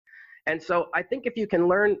And so I think if you can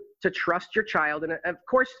learn to trust your child, and of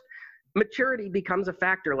course, maturity becomes a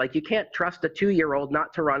factor. Like you can't trust a 2-year-old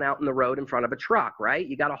not to run out in the road in front of a truck, right?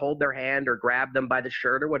 You got to hold their hand or grab them by the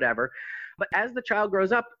shirt or whatever. But as the child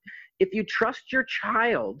grows up, if you trust your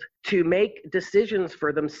child to make decisions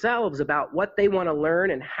for themselves about what they want to learn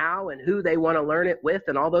and how and who they want to learn it with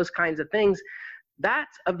and all those kinds of things,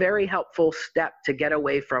 that's a very helpful step to get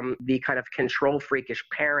away from the kind of control freakish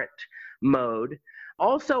parent mode.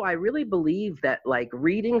 Also, I really believe that like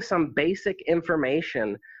reading some basic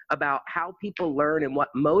information about how people learn and what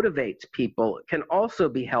motivates people can also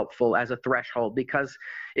be helpful as a threshold, because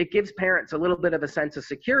it gives parents a little bit of a sense of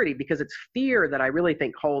security, because it's fear that I really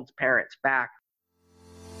think holds parents back.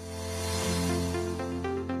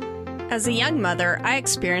 As a young mother, I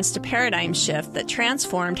experienced a paradigm shift that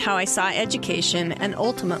transformed how I saw education and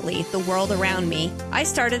ultimately the world around me. I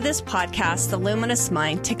started this podcast, The Luminous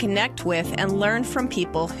Mind, to connect with and learn from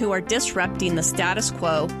people who are disrupting the status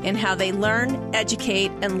quo in how they learn,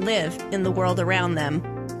 educate, and live in the world around them.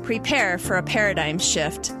 Prepare for a paradigm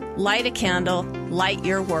shift. Light a candle, light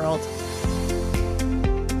your world.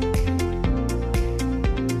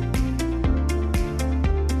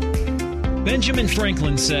 Benjamin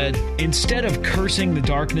Franklin said, "Instead of cursing the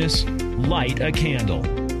darkness, light a candle."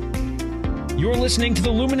 You're listening to The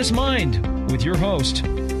Luminous Mind with your host,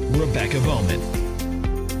 Rebecca Bowman.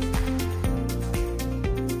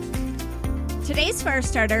 Today's fire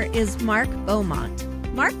starter is Mark Beaumont.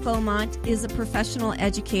 Mark Beaumont is a professional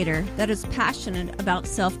educator that is passionate about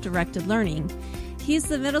self-directed learning. He's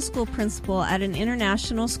the middle school principal at an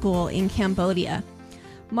international school in Cambodia.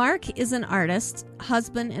 Mark is an artist,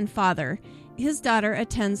 husband, and father. His daughter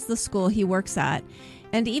attends the school he works at,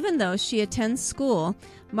 and even though she attends school,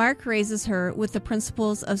 Mark raises her with the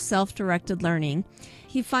principles of self-directed learning.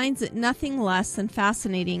 He finds it nothing less than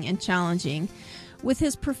fascinating and challenging. With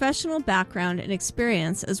his professional background and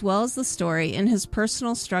experience, as well as the story and his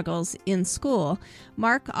personal struggles in school,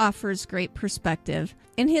 Mark offers great perspective.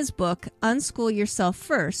 In his book, Unschool Yourself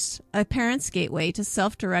First, A Parent's Gateway to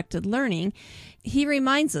Self-Directed Learning, he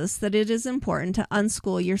reminds us that it is important to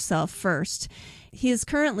unschool yourself first. He is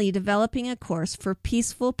currently developing a course for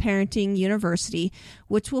Peaceful Parenting University,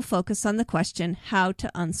 which will focus on the question, how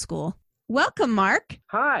to unschool. Welcome, Mark.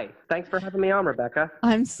 Hi. Thanks for having me on, Rebecca.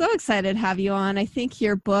 I'm so excited to have you on. I think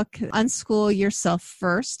your book, Unschool Yourself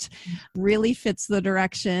First, really fits the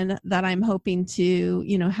direction that I'm hoping to,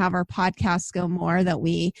 have our podcast go more, that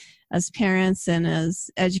we as parents and as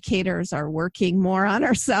educators are working more on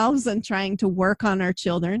ourselves and trying to work on our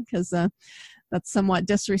children, because that's somewhat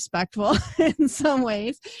disrespectful in some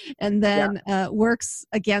ways, and then works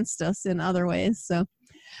against us in other ways.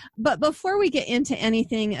 But before we get into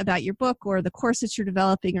anything about your book or the course that you're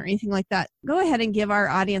developing or anything like that, go ahead and give our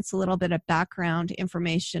audience a little bit of background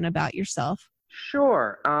information about yourself.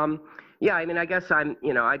 Sure. I guess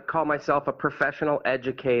I'd call myself a professional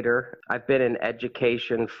educator. I've been in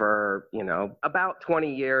education for, about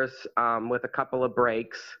 20 years with a couple of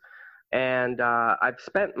breaks. And I've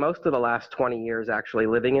spent most of the last 20 years actually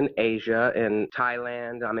living in Asia, in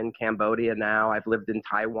Thailand. I'm in Cambodia now. I've lived in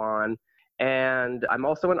Taiwan. And I'm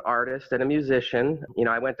also an artist and a musician.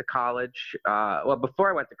 I went to college. Before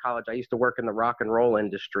I went to college, I used to work in the rock and roll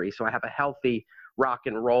industry. So I have a healthy rock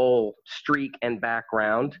and roll streak and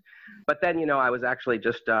background. But then, I was actually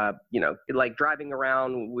just, like driving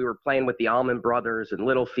around. We were playing with the Allman Brothers and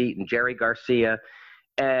Little Feat and Jerry Garcia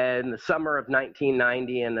in the summer of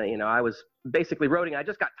 1990. And, I was basically roading. I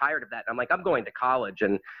just got tired of that. I'm like, I'm going to college.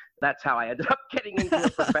 And that's how I ended up getting into a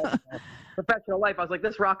professional life. I was like,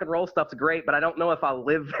 this rock and roll stuff's great, but I don't know if I'll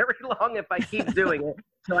live very long if I keep doing it.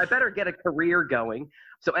 So I better get a career going.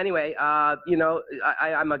 So anyway, I'm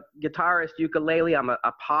a guitarist, ukulele. I'm a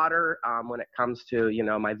potter when it comes to,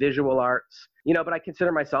 my visual arts. But I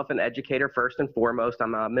consider myself an educator first and foremost.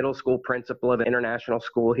 I'm a middle school principal of an international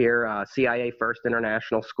school here, CIA First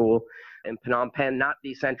International School in Phnom Penh, not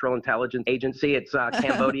the Central Intelligence Agency. It's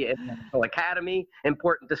Cambodia International Academy.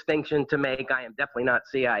 Important distinction to make. I am definitely not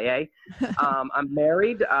CIA. I'm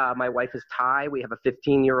married. My wife is Thai. We have a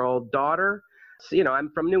 15-year-old daughter. So, I'm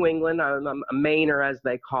from New England. I'm a Mainer, as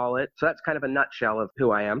they call it. So that's kind of a nutshell of who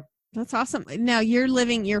I am. That's awesome. Now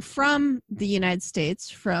you're from the United States,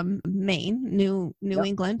 from Maine, New Yep.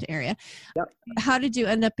 England area. Yep. How did you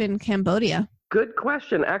end up in Cambodia? Good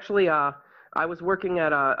question. Actually, I was working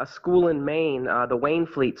at a school in Maine, the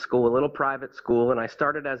Waynfleet School, a little private school, and I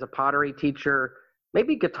started as a pottery teacher,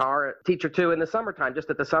 maybe guitar teacher too, in the summertime, just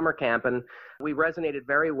at the summer camp, and we resonated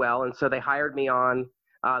very well, and so they hired me on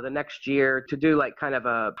the next year to do like kind of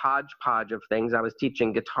a hodgepodge of things. I was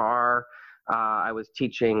teaching guitar, I was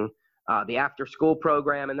teaching the after school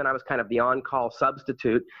program, and then I was kind of the on-call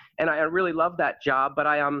substitute. And I really loved that job. But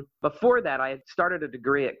before that, I had started a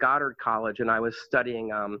degree at Goddard College, and I was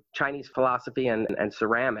studying Chinese philosophy and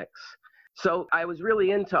ceramics. So I was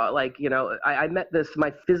really into, I met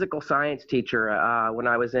my physical science teacher when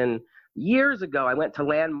I was years ago. I went to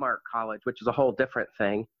Landmark College, which is a whole different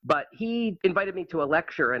thing. But he invited me to a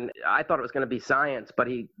lecture, and I thought it was going to be science, but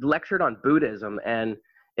he lectured on Buddhism, and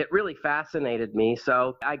it really fascinated me.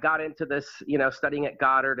 So I got into this, studying at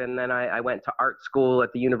Goddard, and then I went to art school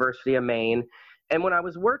at the University of Maine. And when I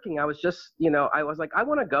was working, I was just, I was like, I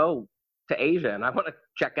want to go to Asia, and I want to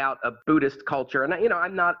check out a Buddhist culture. And,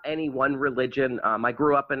 I'm not any one religion. I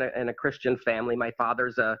grew up in a Christian family. My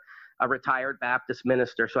father's a retired Baptist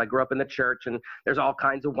minister, so I grew up in the church, and there's all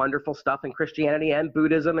kinds of wonderful stuff in Christianity and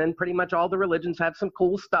Buddhism, and pretty much all the religions have some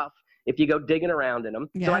cool stuff if you go digging around in them.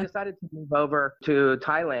 Yeah. So I decided to move over to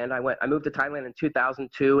Thailand. I moved to Thailand in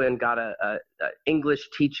 2002 and got a English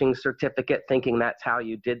teaching certificate, thinking that's how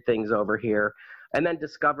you did things over here, and then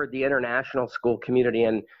discovered the international school community.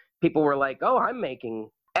 And people were like, oh, I'm making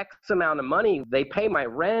X amount of money. They pay my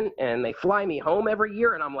rent and they fly me home every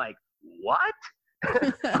year. And I'm like, what?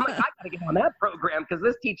 I'm like, I got to get on that program, because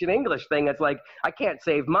this teaching English thing, it's like, I can't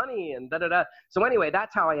save money and da-da-da. So anyway,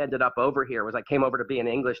 that's how I ended up over here. I came over to be an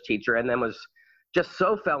English teacher, and then was just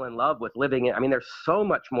so fell in love with living in. I mean, there's so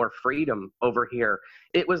much more freedom over here.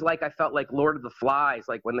 It was like I felt like Lord of the Flies,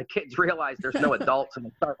 like when the kids realized there's no adults and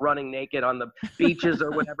they start running naked on the beaches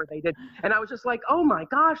or whatever they did. And I was just like, oh my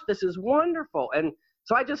gosh, this is wonderful. And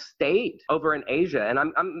so I just stayed over in Asia, and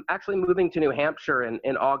I'm actually moving to New Hampshire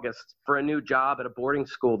in August for a new job at a boarding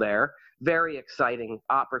school there. Very exciting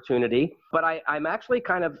opportunity. But I'm actually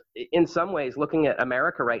kind of, in some ways, looking at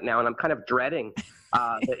America right now, and I'm kind of dreading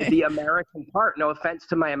the American part. No offense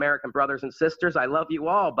to my American brothers and sisters. I love you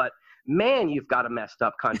all, but man, you've got a messed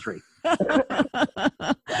up country.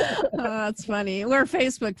 That's funny. We're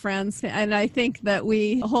Facebook friends, and I think that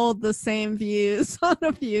we hold the same views on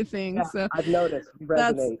a few things. Yeah, so I've noticed. You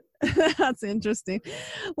resonate. That's interesting.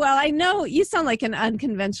 Well, I know you sound like an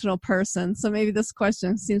unconventional person, so maybe this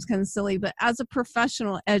question seems kind of silly, but as a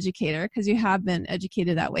professional educator, because you have been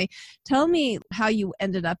educated that way, tell me how you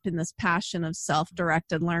ended up in this passion of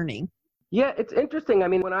self-directed learning. Yeah, it's interesting. I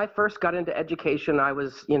mean, when I first got into education, I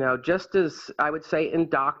was, just as, I would say,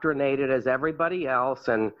 indoctrinated as everybody else.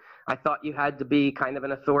 And I thought you had to be kind of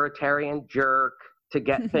an authoritarian jerk to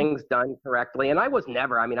get things done correctly. And I was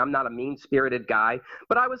never, I'm not a mean-spirited guy,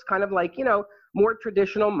 but I was kind of like, more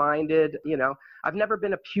traditional-minded. I've never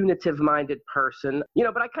been a punitive-minded person,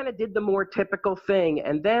 but I kind of did the more typical thing.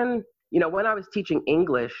 And then, when I was teaching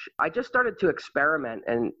English, I just started to experiment.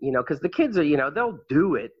 And, because the kids are, they'll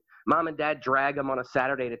do it. Mom and dad drag them on a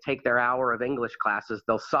Saturday to take their hour of English classes.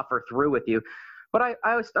 They'll suffer through with you. But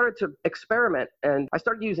I started to experiment, and I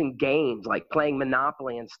started using games like playing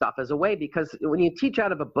Monopoly and stuff as a way, because when you teach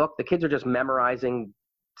out of a book, the kids are just memorizing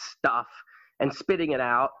stuff and spitting it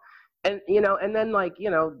out. And, and then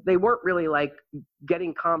they weren't really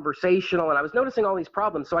getting conversational, and I was noticing all these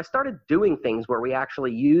problems. So I started doing things where we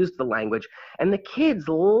actually used the language, and the kids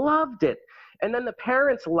loved it. And then the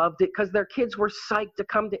parents loved it because their kids were psyched to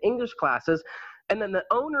come to English classes. And then the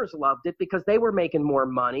owners loved it because they were making more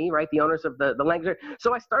money, right? The owners of the language.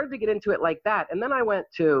 So I started to get into it like that. And then I went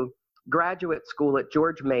to graduate school at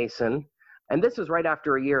George Mason. And this was right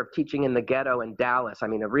after a year of teaching in the ghetto in Dallas. A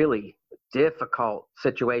really difficult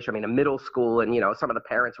situation. A middle school, and, some of the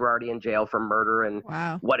parents were already in jail for murder and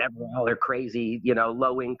whatever other crazy,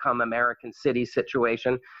 low-income American city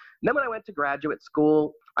situation. And then when I went to graduate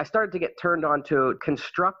school, I started to get turned on to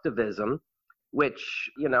constructivism, which,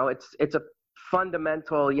 it's a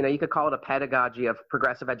fundamental, you could call it a pedagogy of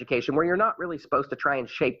progressive education, where you're not really supposed to try and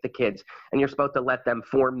shape the kids, and you're supposed to let them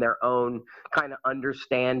form their own kind of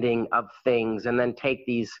understanding of things, and then take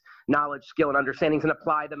these knowledge, skill, and understandings and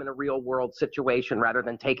apply them in a real world situation rather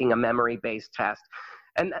than taking a memory-based test.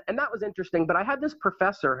 And that was interesting. But I had this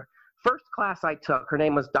professor, first class I took, her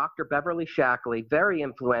name was Dr. Beverly Shackley, very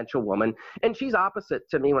influential woman. And she's opposite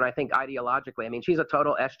to me when I think ideologically. She's a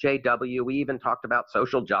total SJW. We even talked about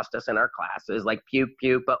social justice in our classes, like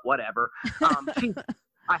puke, but whatever.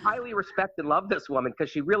 I highly respect and love this woman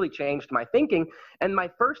because she really changed my thinking. And my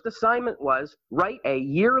first assignment was write a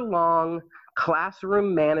year-long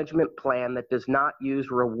classroom management plan that does not use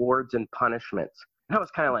rewards and punishments. And I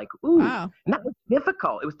was kind of like, ooh, wow. And that was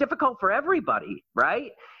difficult. It was difficult for everybody,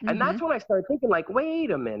 right? Mm-hmm. And that's when I started thinking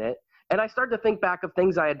wait a minute. And I started to think back of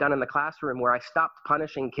things I had done in the classroom where I stopped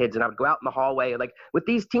punishing kids, and I would go out in the hallway, with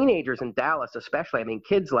these teenagers in Dallas especially.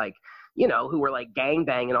 Kids who were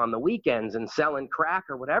gangbanging on the weekends and selling crack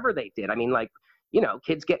or whatever they did.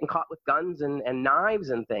 kids getting caught with guns and knives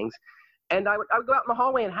and things. And I would go out in the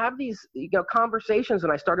hallway and have these, conversations.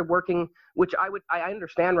 And I started working, which I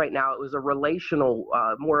understand right now, it was a relational,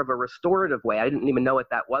 more of a restorative way. I didn't even know what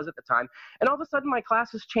that was at the time. And all of a sudden my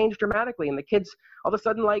classes changed dramatically, and the kids all of a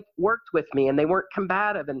sudden worked with me, and they weren't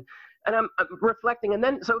combative. And I'm reflecting. And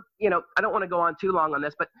then, so, I don't want to go on too long on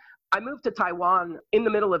this, but I moved to Taiwan in the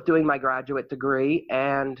middle of doing my graduate degree,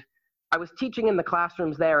 and I was teaching in the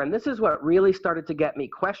classrooms there, and this is what really started to get me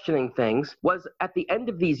questioning things, was at the end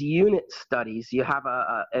of these unit studies, you have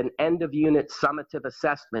an end of unit summative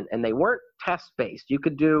assessment, and they weren't test-based. You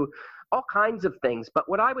could do all kinds of things, but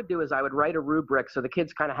what I would do is I would write a rubric so the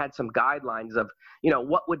kids kind of had some guidelines of,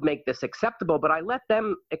 what would make this acceptable, but I let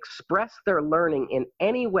them express their learning in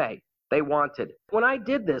any way they wanted. When I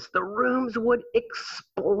did this, the rooms would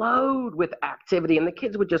explode with activity, and the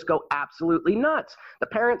kids would just go absolutely nuts. The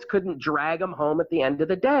parents couldn't drag them home at the end of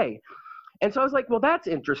the day. And so I was like, well, that's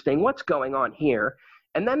interesting. What's going on here?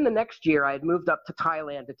 And then the next year, I had moved up to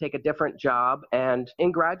Thailand to take a different job. And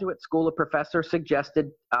in graduate school, a professor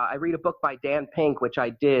suggested I read a book by Dan Pink, which I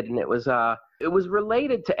did. And it was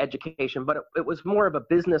related to education, but it was more of a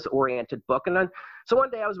business-oriented book. And then, so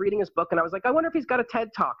one day I was reading his book, and I was like, I wonder if he's got a TED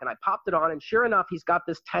Talk. And I popped it on, and sure enough, he's got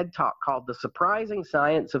this TED Talk called The Surprising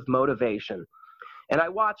Science of Motivation. And I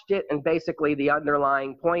watched it, and basically the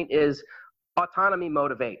underlying point is autonomy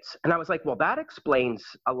motivates. And I was like, well, that explains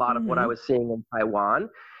a lot of what I was seeing in Taiwan.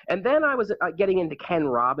 And then I was getting into Ken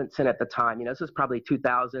Robinson at the time. This was probably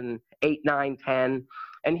 2008, 9, 10.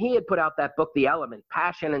 And he had put out that book, The Element,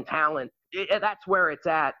 Passion and Talent. That's where it's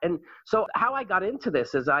at. And so how I got into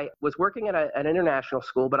this is I was working at an international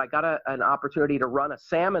school, but I got an opportunity to run a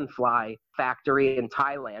salmon fly factory in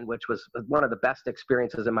Thailand, which was one of the best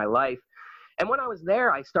experiences in my life. And when I was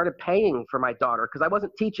there, I started paying for my daughter because I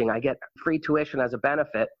wasn't teaching. I get free tuition as a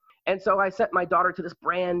benefit. And so I sent my daughter to this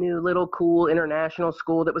brand new little cool international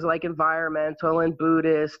school that was environmental and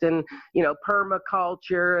Buddhist and,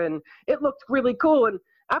 permaculture. And it looked really cool. And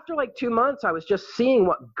after 2 months, I was just seeing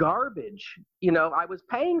what garbage, I was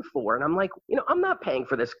paying for. And I'm like, I'm not paying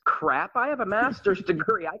for this crap. I have a master's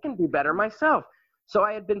degree. I can do better myself. So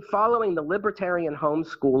I had been following the Libertarian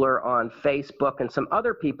Homeschooler on Facebook and some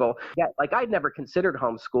other people that I'd never considered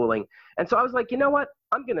homeschooling. And so I was like, you know what?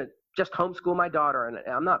 I'm going to just homeschool my daughter, and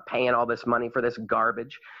I'm not paying all this money for this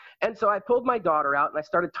garbage. And so I pulled my daughter out, and I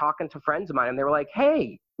started talking to friends of mine, and they were like,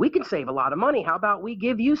 hey, we can save a lot of money. How about we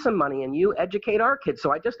give you some money and you educate our kids?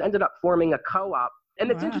 So I just ended up forming a co-op. And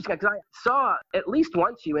it's interesting because I saw at least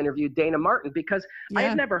once you interviewed Dana Martin, because I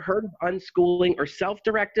had never heard of unschooling or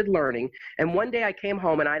self-directed learning. And one day I came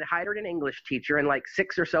home and I'd hired an English teacher, and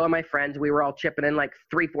 6 or so of my friends, we were all chipping in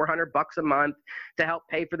 $300-400 a month to help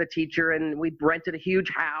pay for the teacher. And we rented a huge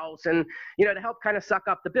house and, to help kind of suck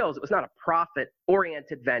up the bills. It was not a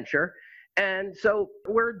profit-oriented venture. And so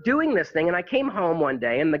we're doing this thing. And I came home one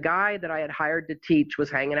day, and the guy that I had hired to teach was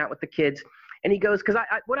hanging out with the kids. And he goes, because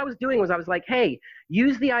what I was doing was I was like, hey,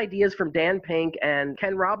 use the ideas from Dan Pink and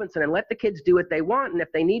Ken Robinson and let the kids do what they want. And if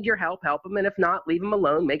they need your help, help them. And if not, leave them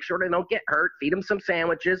alone. Make sure they don't get hurt. Feed them some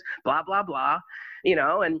sandwiches, blah, blah, blah.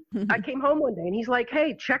 And I came home one day, and he's like,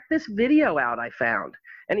 hey, check this video out I found.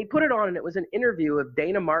 And he put it on, and it was an interview of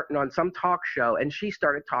Dana Martin on some talk show. And she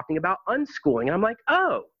started talking about unschooling. And I'm like,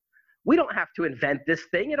 oh, we don't have to invent this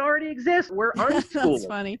thing. It already exists. We're unschooling. That's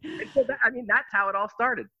funny. So that's how it all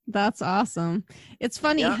started. That's awesome. It's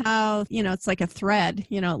funny how, it's like a thread,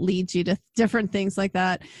 it leads you to different things like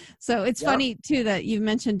that. So it's funny too that you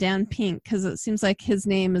mentioned Dan Pink, because it seems like his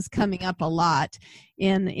name is coming up a lot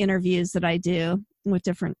in interviews that I do with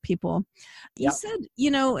different people. You said,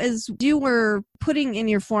 as you were putting in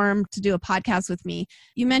your form to do a podcast with me,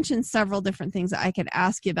 you mentioned several different things that I could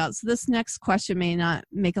ask you about. So this next question may not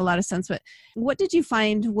make a lot of sense, but what did you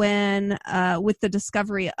find when, with the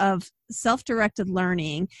discovery of self-directed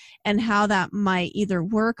learning and how that might either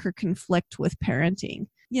work or conflict with parenting?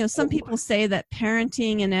 Some people say that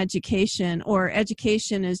parenting and education, or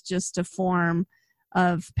education is just a form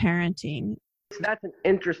of parenting. That's an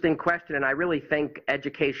interesting question, and I really think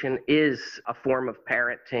education is a form of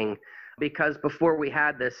parenting, because before we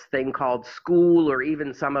had this thing called school, or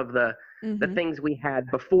even some of the things we had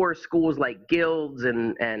before schools like guilds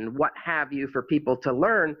and what have you for people to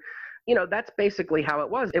learn, that's basically how it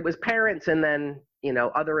was. It was parents and then,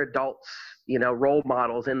 other adults, role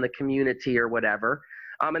models in the community or whatever.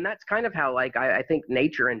 And that's kind of how I think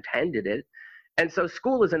nature intended it. And so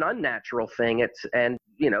school is an unnatural thing.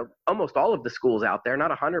 Almost all of the schools out there, not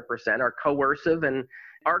 100%, are coercive and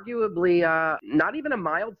arguably not even a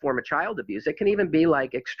mild form of child abuse. It can even be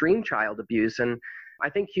extreme child abuse. And I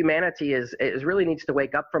think humanity is really needs to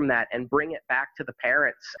wake up from that and bring it back to the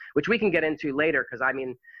parents, which we can get into later, because I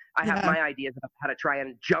mean, I have my ideas of how to try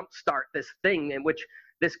and jumpstart this thing, in which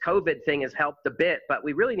this COVID thing has helped a bit, but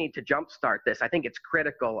we really need to jumpstart this. I think it's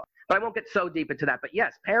critical, but I won't get so deep into that. But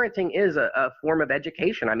yes, parenting is a form of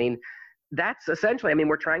education. I mean, that's essentially, I mean,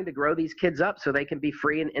 we're trying to grow these kids up so they can be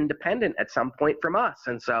free and independent at some point from us.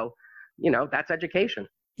 And so, that's education.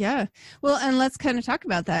 Yeah. Well, and let's kind of talk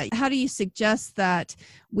about that. How do you suggest that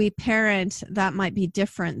we parent that might be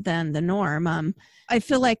different than the norm? I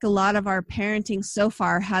feel like a lot of our parenting so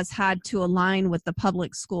far has had to align with the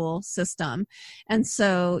public school system. And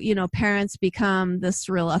so, parents become this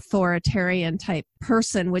real authoritarian type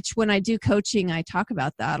person, which when I do coaching, I talk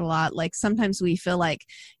about that a lot. Like sometimes we feel like,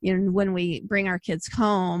 when we bring our kids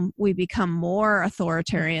home, we become more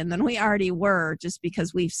authoritarian than we already were, just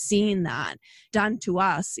because we've seen that done to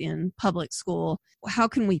us in public school. How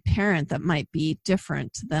can we parent that might be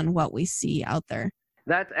different than what we see out there?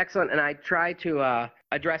 That's excellent. And I try to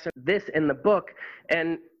address this in the book.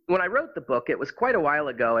 And when I wrote the book, it was quite a while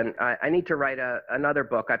ago, and I need to write another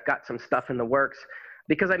book. I've got some stuff in the works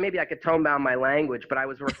because maybe I could tone down my language, but I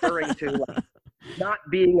was referring to not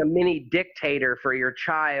being a mini dictator for your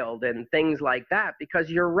child and things like that, because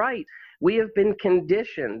you're right. We have been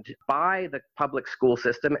conditioned by the public school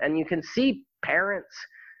system, and you can see parents,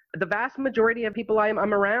 the vast majority of people I'm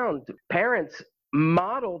around, parents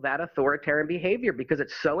model that authoritarian behavior because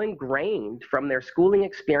it's so ingrained from their schooling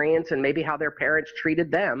experience and maybe how their parents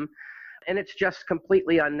treated them. And it's just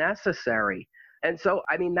completely unnecessary. And so,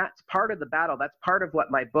 I mean, that's part of the battle. That's part of what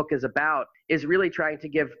my book is about, is really trying to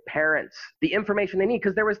give parents the information they need.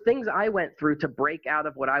 Because there was things I went through to break out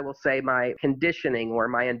of what I will say my conditioning or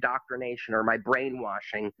my indoctrination or my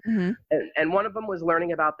brainwashing. Mm-hmm. And one of them was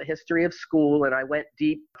learning about the history of school. And I went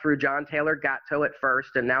deep through John Taylor Gatto at first,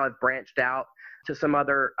 and now I've branched out to some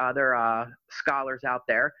other scholars out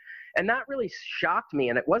there. And that really shocked me.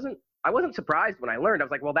 And I wasn't surprised when I learned. I was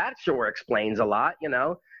like, well, that sure explains a lot.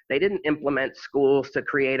 They didn't implement schools to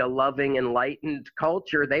create a loving, enlightened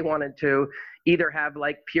culture. They wanted to either have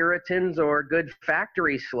like Puritans or good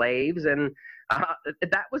factory slaves. And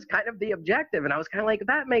that was kind of the objective. And I was kind of like,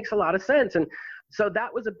 that makes a lot of sense. And so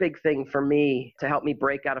that was a big thing for me to help me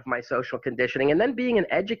break out of my social conditioning. And then being an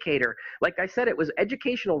educator, like I said, it was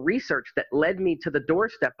educational research that led me to the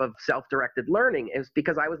doorstep of self-directed learning, is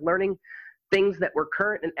because I was learning things that were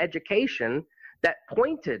current in education that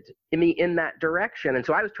pointed me in that direction. And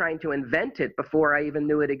so I was trying to invent it before I even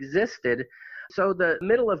knew it existed. So the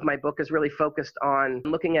middle of my book is really focused on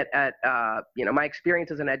looking at my experience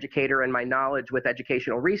as an educator and my knowledge with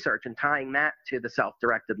educational research and tying that to the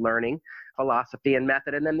self-directed learning philosophy and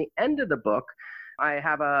method. And then the end of the book, I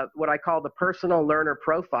have what I call the personal learner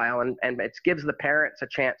profile, and it gives the parents a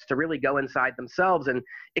chance to really go inside themselves and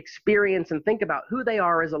experience and think about who they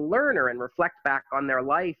are as a learner and reflect back on their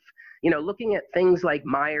life, looking at things like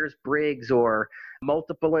Myers-Briggs or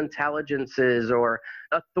multiple intelligences or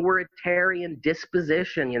authoritarian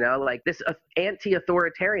disposition, like this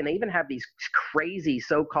anti-authoritarian. They even have these crazy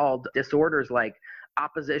so-called disorders like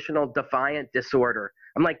oppositional defiant disorder.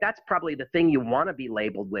 I'm like, that's probably the thing you want to be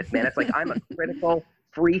labeled with, man. It's like, I'm a critical,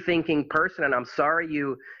 free-thinking person, and I'm sorry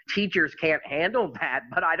you teachers can't handle that,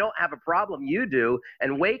 but I don't have a problem. You do,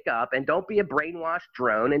 and wake up and don't be a brainwashed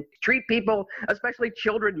drone and treat people, especially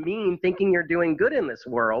children, mean, thinking you're doing good in this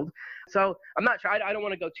world. So I'm not sure. I don't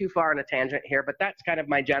want to go too far on a tangent here, but that's kind of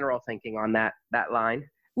my general thinking on that line.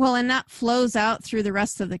 Well, and that flows out through the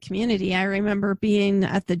rest of the community. I remember being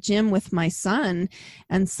at the gym with my son,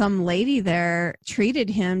 and some lady there treated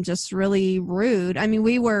him just really rude. I mean,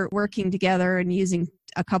 we were working together and using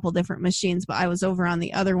a couple different machines, but I was over on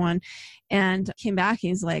the other one, and came back.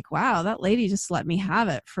 He's like, wow, that lady just let me have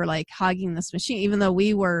it for like hogging this machine, even though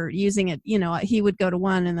we were using it, he would go to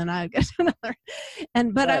one and then I would go to another.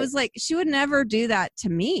 But right. I was like, she would never do that to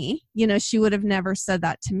me. She would have never said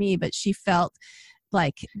that to me, but she felt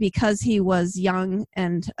like, because he was young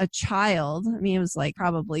and a child, I mean, it was like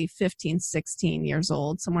probably 15, 16 years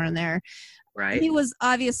old, somewhere in there. Right. He was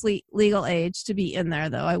obviously legal age to be in there,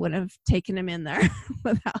 though. I wouldn't have taken him in there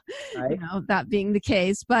without, right. That being the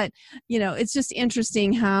case. But, it's just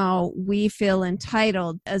interesting how we feel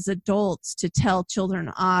entitled as adults to tell children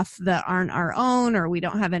off that aren't our own, or we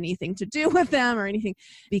don't have anything to do with them or anything,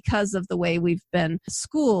 because of the way we've been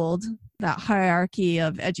schooled. That hierarchy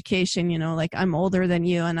of education, like, I'm older than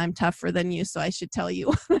you and I'm tougher than you, so I should tell you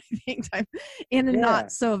what I think. In a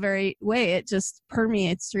not so very way, it just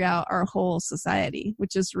permeates throughout our whole society,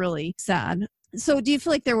 which is really sad. So do you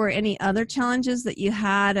feel like there were any other challenges that you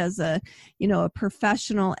had as a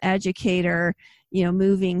professional educator,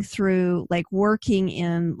 moving through like working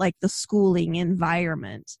in like the schooling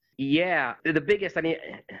environment? Yeah, the biggest,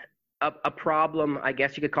 a problem, I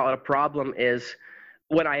guess you could call it a problem, is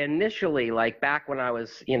when I initially, like back when I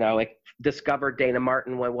was, discovered Dana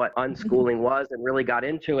Martin, what unschooling was and really got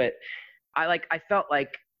into it, I felt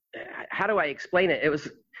like, how do I explain it? It was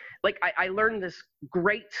like I learned this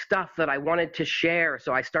great stuff that I wanted to share.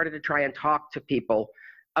 So I started to try and talk to people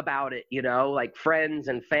about it, like friends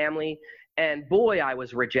and family. And boy, I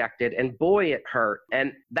was rejected, and boy, it hurt.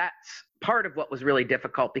 And that's part of what was really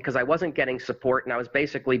difficult, because I wasn't getting support, and I was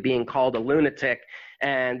basically being called a lunatic,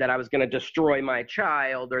 and that I was going to destroy my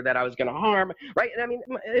child, or that I was going to harm, right? And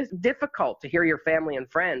it's difficult to hear your family and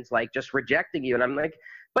friends like just rejecting you. And I'm like,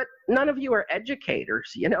 but none of you are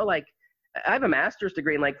educators, like I have a master's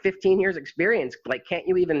degree and like 15 years experience. Like, can't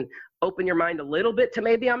you even open your mind a little bit to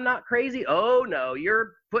maybe I'm not crazy? Oh no,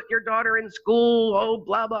 you're put your daughter in school. Oh,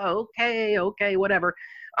 blah, blah. Okay, whatever.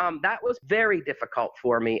 That was very difficult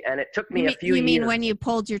for me. And it took me a few years. You mean when you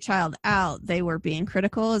pulled your child out, they were being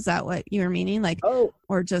critical? Is that what you were meaning? Like,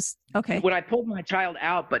 or just, okay. When I pulled my child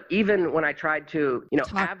out, but even when I tried to,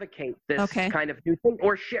 advocate this kind of new thing,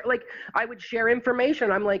 or share, like I would share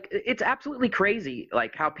information. I'm like, it's absolutely crazy,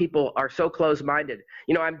 like how people are so close-minded.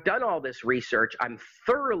 I've done all this research. I'm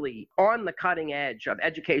thoroughly on the cutting edge of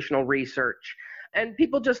educational research. And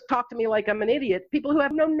people just talk to me like I'm an idiot, people who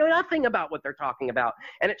have know nothing about what they're talking about.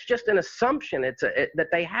 And it's just an assumption that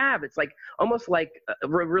they have. It's like almost like a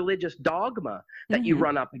religious dogma that you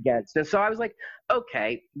run up against. And so I was like,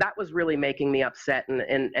 okay, that was really making me upset.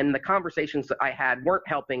 And the conversations that I had weren't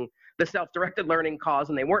helping the self-directed learning cause,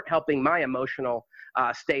 and they weren't helping my emotional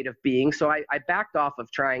state of being. So I backed off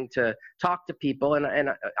of trying to talk to people, and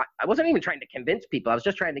I wasn't even trying to convince people. I was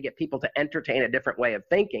just trying to get people to entertain a different way of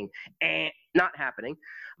thinking. Not happening.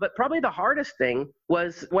 But probably the hardest thing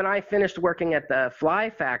was when I finished working at the fly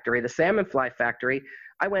factory, the salmon fly factory,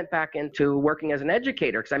 I went back into working as an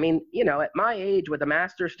educator. Because at my age with a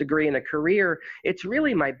master's degree and a career, it's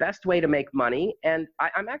really my best way to make money. And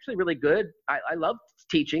I'm actually really good. I love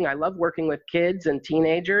teaching. I love working with kids and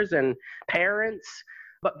teenagers and parents.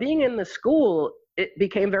 But being in the school, it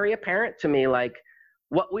became very apparent to me, like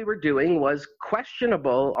what we were doing was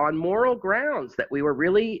questionable on moral grounds, that we were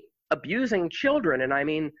really abusing children.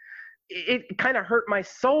 And it kind of hurt my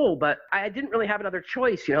soul, but I didn't really have another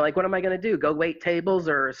choice. Like, what am I going to do? Go wait tables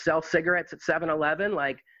or sell cigarettes at 7-Eleven?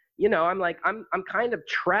 I'm kind of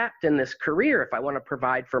trapped in this career if I want to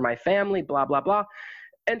provide for my family, blah, blah, blah.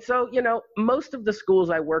 And so, most of the schools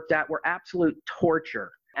I worked at were absolute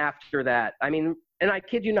torture after that. And I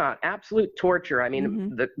kid you not, absolute torture.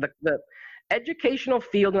 The educational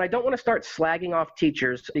field, and I don't want to start slagging off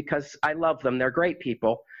teachers because I love them. They're great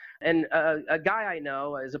people. And a guy I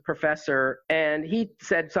know is a professor, and he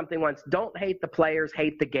said something once: don't hate the players,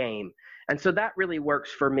 hate the game. And so that really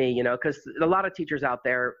works for me, because a lot of teachers out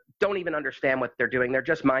there don't even understand what they're doing. They're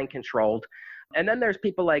just mind controlled. And then there's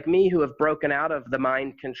people like me who have broken out of the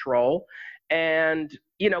mind control. And,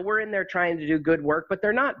 we're in there trying to do good work, but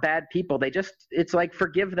they're not bad people. It's like,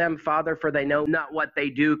 forgive them, Father, for they know not what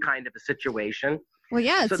they do kind of a situation. Well,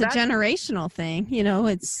 yeah, it's a generational thing.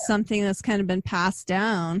 It's something that's kind of been passed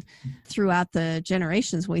down throughout the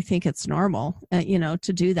generations. We think it's normal,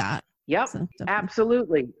 to do that. Yep, so,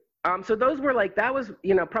 absolutely. So those were that was,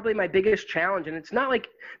 probably my biggest challenge. And it's not like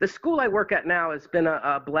the school I work at now has been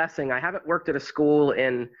a blessing. I haven't worked at a school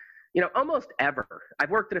in, almost ever.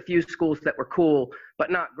 I've worked at a few schools that were cool, but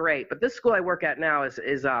not great. But this school I work at now is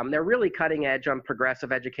they're really cutting edge on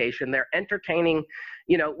progressive education. They're entertaining.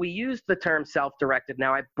 We use the term self-directed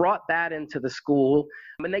now. I brought that into the school,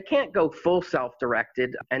 and they can't go full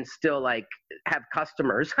self-directed and still have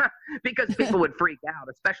customers because people would freak out,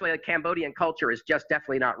 especially Cambodian culture is just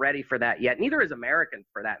definitely not ready for that yet. Neither is American,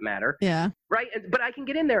 for that matter. Yeah. Right. But I can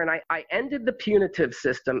get in there, and I ended the punitive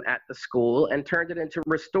system at the school and turned it into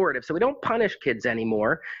restorative. So we don't punish kids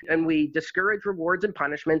anymore, and we discourage rewards and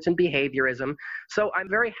punishments and behaviorism. So I'm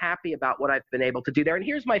very happy about what I've been able to do there. And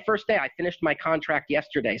here's my first day. I finished my contract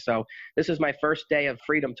yesterday. So this is my first day of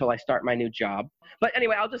freedom till I start my new job. But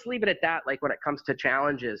anyway, I'll just leave it at that. Like when it comes to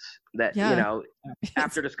challenges that,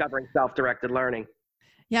 after discovering self-directed learning.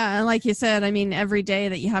 Yeah. And like you said, every day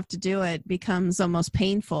that you have to do it becomes almost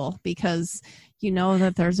painful because you know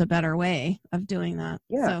that there's a better way of doing that.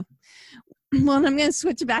 Yeah. So, well, I'm going to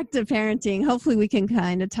switch back to parenting. Hopefully we can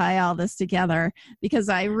kind of tie all this together, because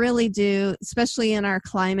I really do, especially in our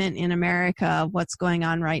climate in America, what's going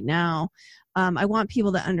on right now. I want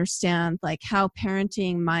people to understand how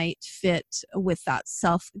parenting might fit with that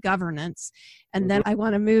self-governance. And then I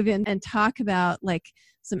want to move in and talk about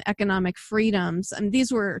some economic freedoms. And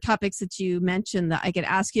these were topics that you mentioned that I could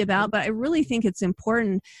ask you about, but I really think it's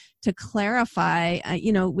important to clarify,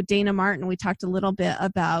 with Dana Martin, we talked a little bit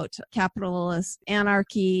about capitalist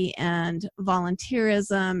anarchy and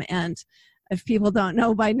volunteerism. And if people don't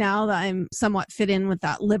know by now, that I'm somewhat fit in with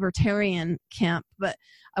that libertarian camp, but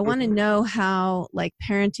I want to know how like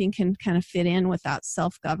parenting can kind of fit in with that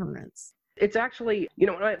self-governance. It's actually,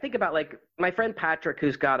 when I think about like my friend Patrick,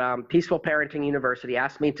 who's got Peaceful Parenting University,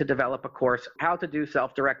 asked me to develop a course, how to do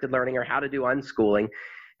self-directed learning or how to do unschooling.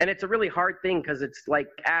 And it's a really hard thing because it's like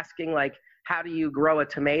asking like, how do you grow a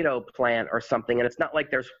tomato plant or something? And it's not like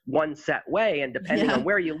there's one set way, and depending on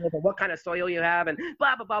where you live and what kind of soil you have and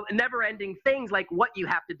blah, blah, blah, never ending things like what you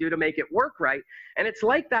have to do to make it work right. And it's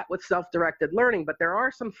like that with self-directed learning, but there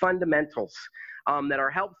are some fundamentals that are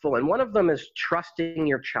helpful. And one of them is trusting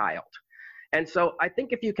your child. And so I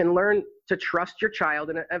think if you can learn to trust your child,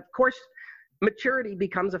 and of course, maturity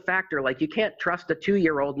becomes a factor. Like you can't trust a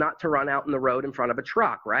 2-year-old not to run out in the road in front of a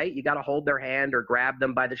truck, right? You got to hold their hand or grab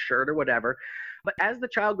them by the shirt or whatever. But as the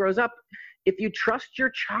child grows up, if you trust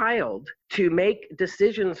your child to make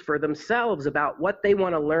decisions for themselves about what they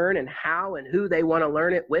want to learn and how and who they want to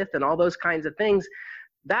learn it with and all those kinds of things,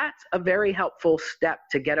 that's a very helpful step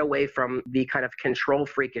to get away from the kind of control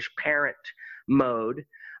freakish parent mode.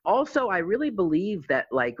 Also, I really believe that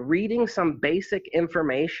like reading some basic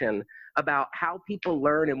information about how people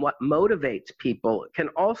learn and what motivates people can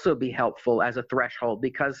also be helpful as a threshold,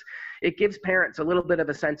 because it gives parents a little bit of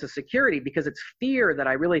a sense of security, because it's fear that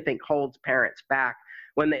I really think holds parents back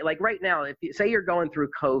when they, like right now, if you say you're going through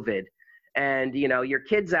COVID and your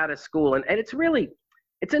kid's out of school and it's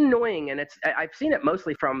annoying, and I've seen it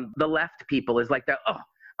mostly from the left people, is like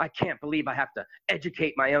I can't believe I have to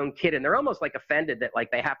educate my own kid, and they're almost like offended that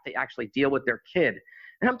like they have to actually deal with their kid.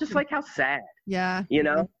 And I'm just like, how sad. Yeah.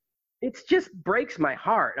 It just breaks my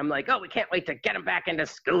heart. I'm like, we can't wait to get him back into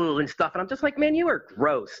school and stuff. And I'm just like, man, you are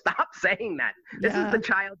gross. Stop saying that. This is the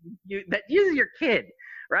child that is your kid,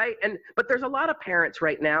 right? But there's a lot of parents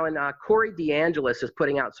right now, and Corey DeAngelis is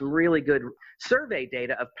putting out some really good survey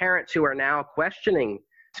data of parents who are now questioning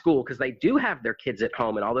school because they do have their kids at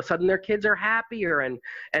home, and all of a sudden their kids are happier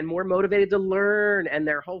and more motivated to learn, and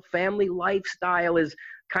their whole family lifestyle is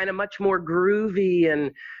kind of much more groovy. And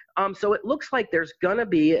so it looks like there's going to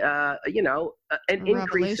be, an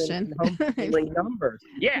increase in homeschooling numbers.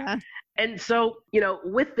 Yeah. And so,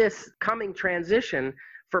 with this coming transition,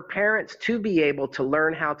 for parents to be able to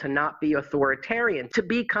learn how to not be authoritarian, to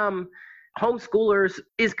become homeschoolers,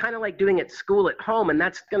 is kind of like doing it school at home. And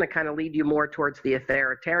that's going to kind of lead you more towards the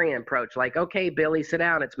authoritarian approach. Like, okay, Billy, sit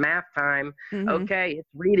down. It's math time. Mm-hmm. Okay, it's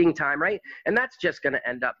reading time, right? And that's just going to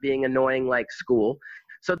end up being annoying like school.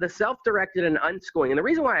 So the self-directed and unschooling, and the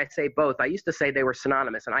reason why I say both, I used to say they were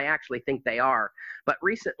synonymous, and I actually think they are. But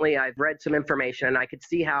recently I've read some information, and I could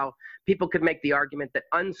see how people could make the argument that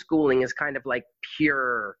unschooling is kind of like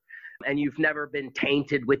pure, and you've never been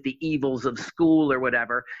tainted with the evils of school or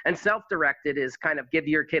whatever. And self-directed is kind of give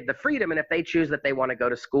your kid the freedom, and if they choose that they want to go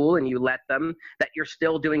to school and you let them, that you're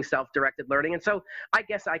still doing self-directed learning. And so I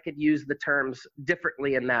guess I could use the terms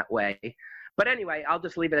differently in that way. But anyway, I'll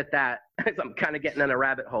just leave it at that. I'm kind of getting in a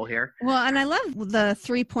rabbit hole here. Well, and I love the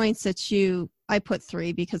 3 points that I put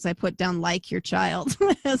 3 because I put down like your child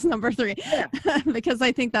as number 3, because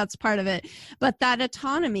I think that's part of it. But that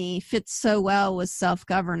autonomy fits so well with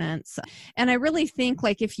self-governance. And I really think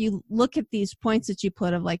like if you look at these points that you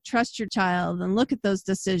put of like trust your child and look at those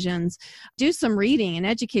decisions, do some reading and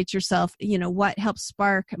educate yourself, what helps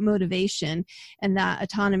spark motivation and that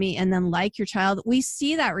autonomy, and then like your child, we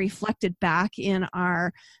see that reflected back in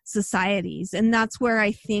our societies. And that's where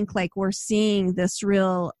I think like we're seeing this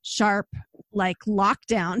real sharp like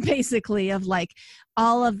lockdown basically of like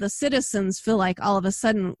all of the citizens feel like all of a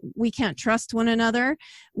sudden we can't trust one another.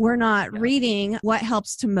 We're not reading what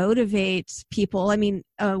helps to motivate people. I mean,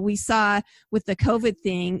 we saw with the COVID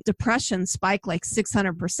thing, depression spike like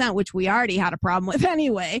 600%, which we already had a problem with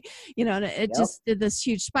anyway. It just did this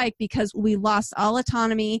huge spike because we lost all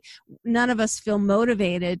autonomy. None of us feel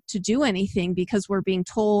motivated to do anything because we're even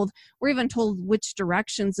told which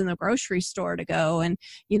directions in the grocery store to go and,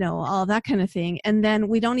 all that kind of thing. And then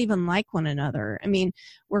we don't even like one another. I mean,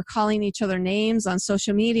 we're calling each other names on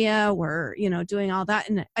social media. We're, doing all that.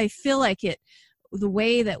 And I feel like the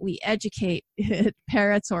way that we educate, it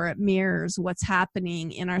parrots or it mirrors what's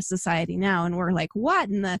happening in our society now. And we're like, what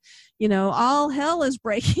in the, all hell is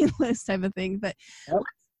breaking loose type of thing. But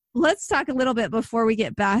let's talk a little bit before we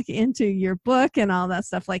get back into your book and all that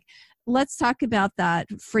stuff. Like, let's talk about that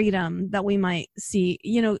freedom that we might see.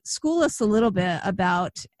 School us a little bit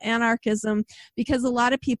about anarchism, because a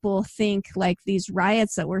lot of people think like these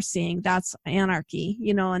riots that we're seeing, that's anarchy,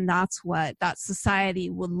 and that's what that society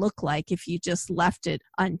would look like if you just left it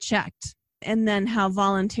unchecked. And then how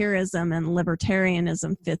volunteerism and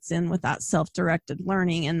libertarianism fits in with that self-directed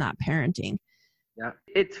learning and that parenting. Yeah,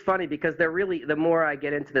 it's funny because the more I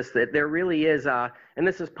get into this, there really is, and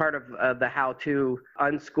this is part of the how to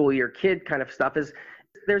unschool your kid kind of stuff, is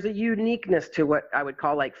there's a uniqueness to what I would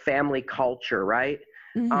call like family culture, right?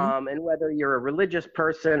 Mm-hmm. And whether you're a religious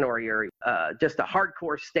person or you're just a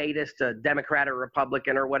hardcore statist, a Democrat or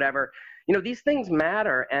Republican or whatever, these things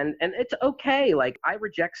matter, and it's okay. Like, I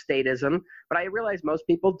reject statism, but I realize most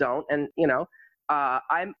people don't, and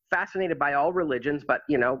I'm fascinated by all religions, but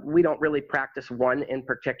we don't really practice one in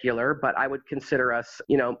particular. But I would consider us,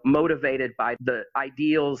 motivated by the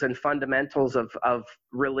ideals and fundamentals of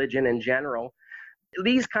religion in general.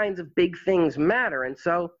 These kinds of big things matter, and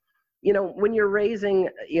so when you're raising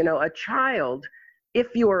a child, if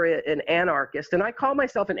you're an anarchist, and I call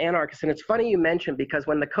myself an anarchist, and it's funny you mentioned, because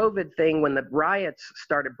when the COVID thing, when the riots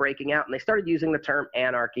started breaking out and they started using the term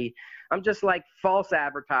anarchy, I'm just like, false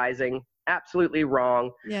advertising, absolutely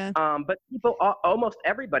wrong. Yeah. But people, almost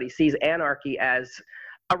everybody sees anarchy as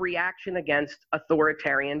a reaction against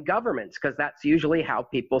authoritarian governments, because that's usually how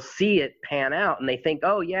people see it pan out. And they think,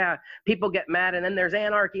 oh yeah, people get mad and then there's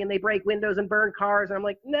anarchy and they break windows and burn cars. And I'm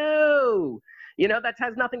like, no. That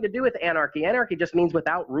has nothing to do with anarchy. Anarchy just means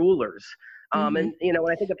without rulers. Mm-hmm. And,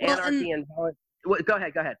 when I think of anarchy go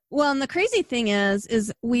ahead. Well, and the crazy thing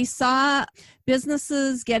is we saw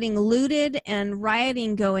businesses getting looted and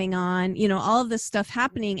rioting going on, all of this stuff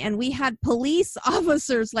happening. And we had police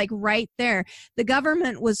officers like right there. The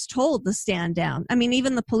government was told to stand down. I mean,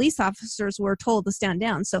 even the police officers were told to stand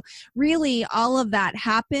down. So really all of that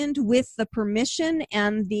happened with the permission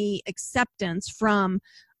and the acceptance from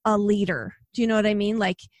a leader. Do you know what I mean?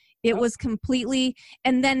 Like, it was completely,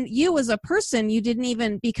 and then you as a person, you didn't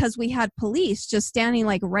even, because we had police just standing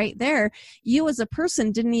like right there, you as a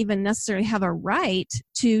person didn't even necessarily have a right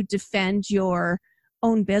to defend your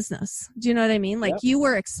own business. Do you know what I mean? Like, you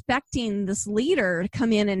were expecting this leader to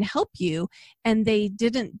come in and help you, and they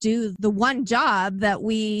didn't do the one job that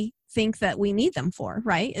we think that we need them for,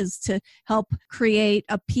 right? Is to help create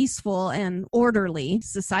a peaceful and orderly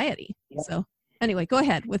society. Yep. So anyway, go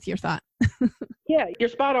ahead with your thought. Yeah, you're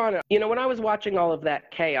spot on. When I was watching all of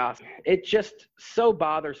that chaos, it just so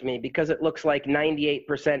bothers me, because it looks like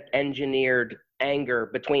 98% engineered anger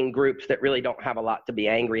between groups that really don't have a lot to be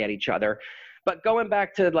angry at each other. But going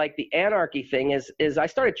back to like the anarchy thing is I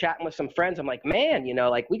started chatting with some friends. I'm like, man,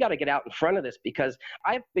 like we got to get out in front of this, because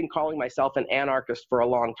I've been calling myself an anarchist for a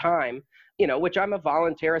long time, which I'm a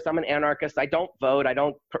voluntarist. I'm an anarchist. I don't vote. I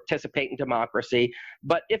don't participate in democracy.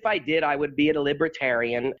 But if I did, I would be a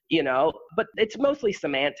libertarian, but it's mostly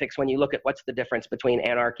semantics when you look at what's the difference between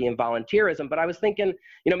anarchy and volunteerism. But I was thinking,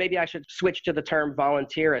 maybe I should switch to the term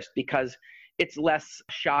volunteerist, because it's less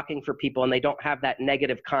shocking for people and they don't have that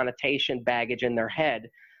negative connotation baggage in their head.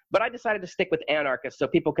 But I decided to stick with anarchist so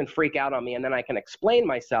people can freak out on me and then I can explain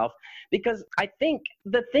myself, because I think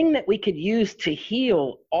the thing that we could use to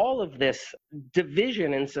heal all of this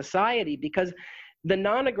division in society, because the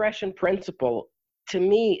non-aggression principle to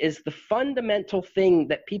me is the fundamental thing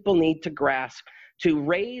that people need to grasp to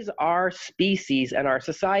raise our species and our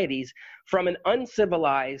societies from an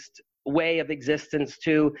uncivilized way of existence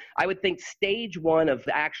to, I would think, stage one of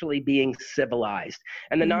actually being civilized.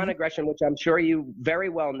 And the non-aggression, which I'm sure you very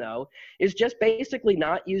well know, is just basically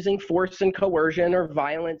not using force and coercion or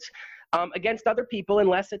violence against other people,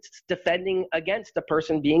 unless it's defending against a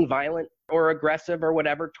person being violent or aggressive or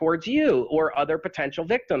whatever towards you or other potential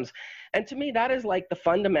victims. And to me, that is like the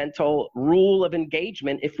fundamental rule of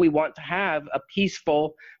engagement if we want to have a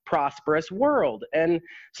peaceful, prosperous world. And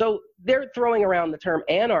so they're throwing around the term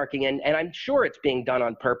anarchy, and I'm sure it's being done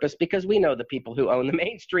on purpose, because we know the people who own the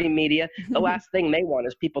mainstream media, the last thing they want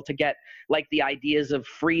is people to get like the ideas of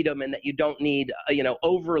freedom and that you don't need,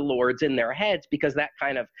 overlords in their heads, because that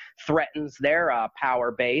kind of threatens their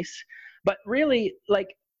power base. But really, like,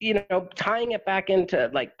 tying it back into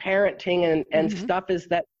like parenting and stuff, is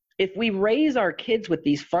that if we raise our kids with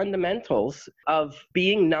these fundamentals of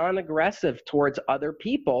being non-aggressive towards other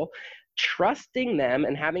people, trusting them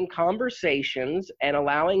and having conversations and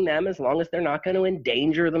allowing them, as long as they're not going to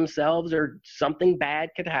endanger themselves or something bad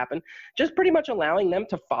could happen, just pretty much allowing them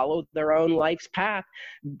to follow their own life's path,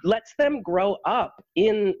 lets them grow up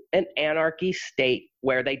in an anarchy state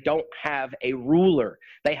where they don't have a ruler.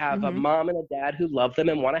 They have a mom and a dad who love them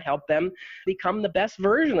and want to help them become the best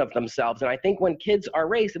version of themselves. And I think when kids are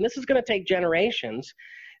raised, and this is going to take generations,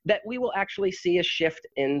 that we will actually see a shift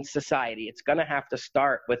in society. It's going to have to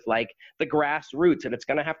start with like the grassroots, and it's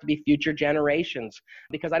going to have to be future generations,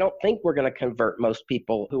 because I don't think we're going to convert most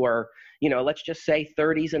people who are, let's just say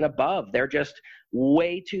 30s and above. They're just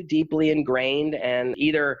way too deeply ingrained and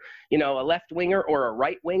either, a left winger or a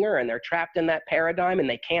right winger, and they're trapped in that paradigm and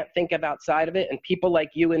they can't think of outside of it. And people like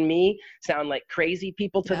you and me sound like crazy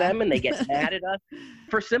people to them, and they get mad at us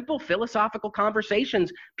for simple philosophical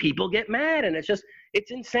conversations. People get mad, and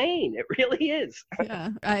it's insane. It really is. Yeah.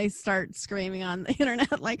 I start screaming on the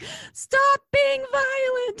internet, like, stop being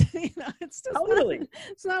violent. It's just Totally.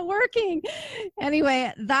 it's not working.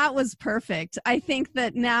 Anyway, that was perfect. I think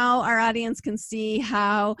that now our audience can see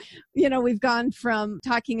how, we've gone from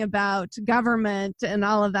talking about government and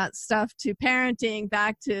all of that stuff to parenting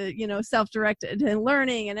back to, self-directed and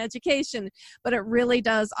learning and education, but it really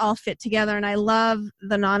does all fit together. And I love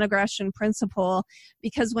the non-aggression principle,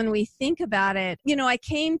 because when we think about it, I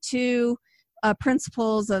came to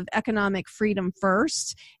principles of economic freedom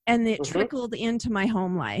first, and it trickled into my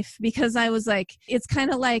home life, because I was like, it's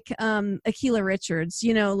kind of like Akilah Richards,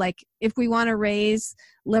 like if we want to raise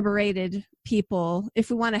liberated people, if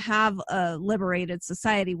we want to have a liberated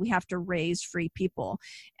society, we have to raise free people.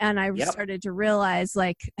 And I started to realize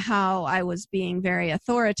like how I was being very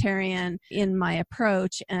authoritarian in my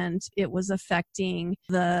approach, and it was affecting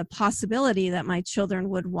the possibility that my children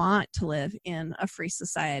would want to live in a free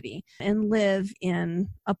society and live in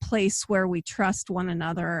a place where we trust one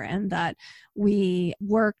another and that we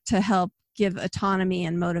work to help give autonomy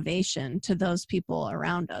and motivation to those people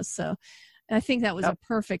around us. So I think that was a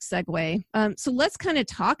perfect segue. So let's kind of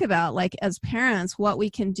talk about, like, as parents, what we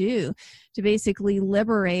can do to basically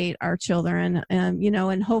liberate our children and,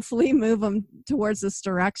 and hopefully move them towards this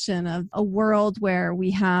direction of a world where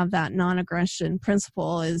we have that non-aggression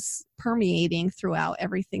principle is permeating throughout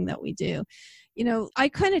everything that we do. I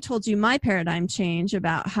kind of told you my paradigm change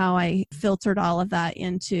about how I filtered all of that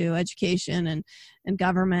into education and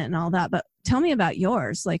government and all that. But tell me about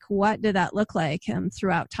yours. Like, what did that look like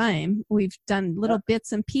throughout time? We've done little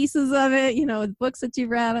bits and pieces of it, with books that you've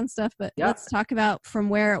read and stuff. But let's talk about from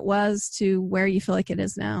where it was to where you feel like it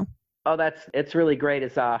is now. Oh, it's really great.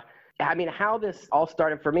 It's how this all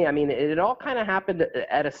started for me. It all kind of happened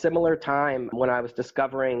at a similar time when I was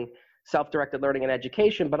discovering self-directed learning and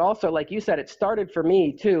education, but also, like you said, it started for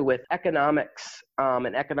me too with economics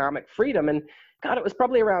and economic freedom. And God, it was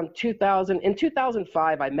probably around 2000. In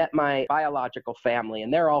 2005, I met my biological family,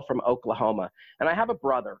 and they're all from Oklahoma. And I have a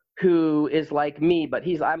brother who is like me, but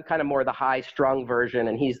I'm kind of more the high-strung version,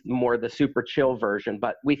 and he's more the super chill version.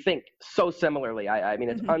 But we think so similarly.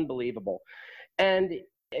 It's unbelievable. And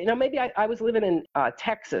maybe I was living in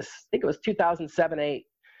Texas. I think it was 2007, 8.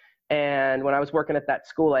 And when I was working at that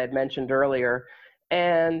school I had mentioned earlier,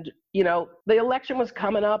 and, the election was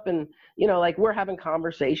coming up, and, we're having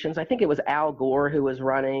conversations. I think it was Al Gore who was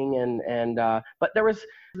running, but there was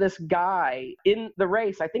this guy in the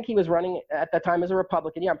race. I think he was running at that time as a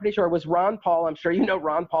Republican. Yeah, I'm pretty sure it was Ron Paul. I'm sure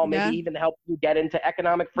Ron Paul maybe even helped you get into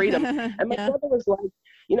economic freedom. And my brother was like,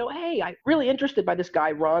 hey, I'm really interested by this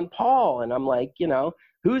guy, Ron Paul. And I'm like,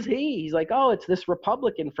 who's he? He's like, oh, it's this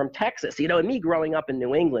Republican from Texas. And me growing up in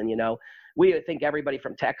New England, we think everybody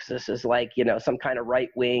from Texas is like, some kind of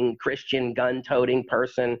right-wing Christian gun-toting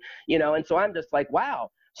person, and so I'm just like, wow.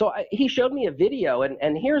 So he showed me a video,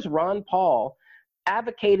 and here's Ron Paul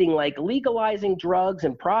advocating like legalizing drugs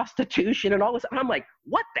and prostitution and all this. And I'm like,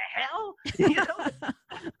 what the hell?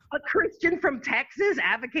 A Christian from Texas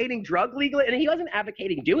advocating drug legal, and he wasn't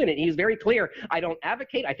advocating doing it. He was very clear. I don't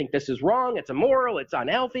advocate. I think this is wrong. It's immoral. It's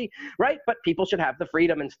unhealthy, right? But people should have the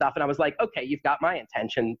freedom and stuff. And I was like, okay, you've got my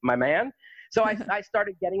attention, my man. So I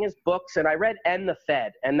started getting his books, and I read End the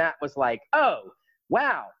Fed. And that was like, oh,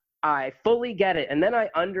 wow, I fully get it. And then I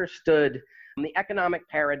understood the economic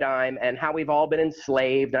paradigm and how we've all been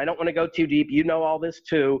enslaved. And I don't want to go too deep. All this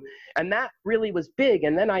too. And that really was big.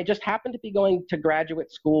 And then I just happened to be going to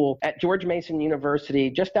graduate school at George Mason University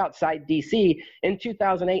just outside DC in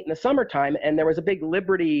 2008 in the summertime. And there was a big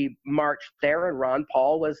liberty march there. And Ron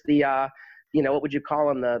Paul was the, what would you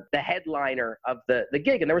call him? The headliner of the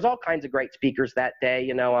gig. And there was all kinds of great speakers that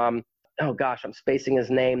day, oh gosh, I'm spacing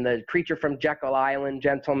his name, the creature from Jekyll Island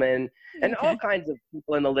gentleman, and all kinds of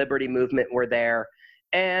people in the liberty movement were there.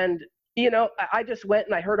 And, I just went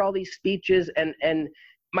and I heard all these speeches, and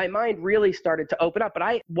my mind really started to open up. But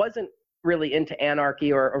I wasn't really into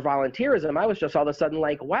anarchy or volunteerism. I was just all of a sudden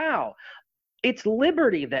like, wow, it's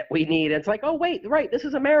liberty that we need. And it's like, oh, wait, right, this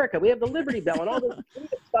is America. We have the Liberty Bell and all this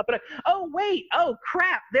stuff. And oh,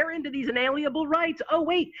 crap, they're into these inalienable rights. Oh,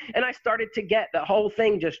 wait. And I started to get the whole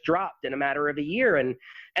thing just dropped in a matter of a year. And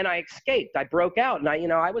I escaped. I broke out. And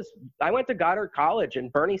I went to Goddard College,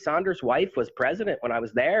 and Bernie Sanders' wife was president when I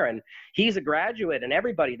was there. And he's a graduate, and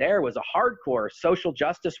everybody there was a hardcore social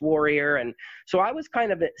justice warrior. And so I was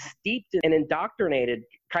kind of steeped and indoctrinated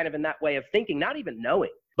kind of in that way of thinking, not even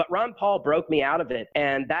knowing. But Ron Paul broke me out of it,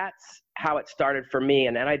 and that's how it started for me.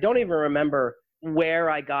 And I don't even remember where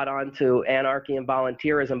I got onto anarchy and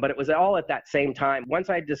volunteerism, but it was all at that same time. Once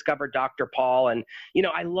I discovered Dr. Paul, and,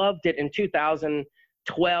 I loved it in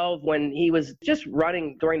 2012 when he was just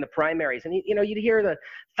running during the primaries. And, you'd hear the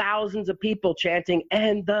thousands of people chanting,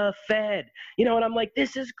 "And the Fed," and I'm like,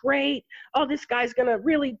 this is great. Oh, this guy's going to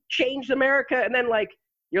really change America. And then,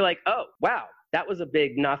 you're like, oh, wow. That was a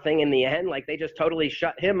big nothing in the end. They just totally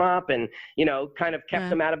shut him up and, kind of kept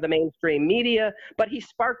him out of the mainstream media. But he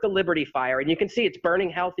sparked the liberty fire. And you can see it's burning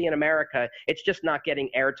healthy in America. It's just not getting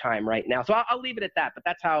airtime right now. So I'll leave it at that. But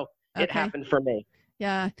that's how it happened for me.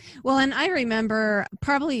 Yeah. Well, and I remember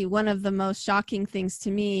probably one of the most shocking things to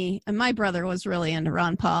me, and my brother was really into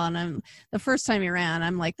Ron Paul, and the first time he ran,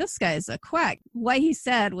 I'm like, this guy's a quack. What he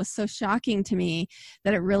said was so shocking to me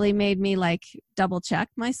that it really made me double check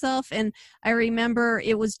myself. And I remember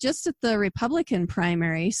it was just at the Republican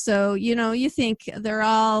primary. So, you think they're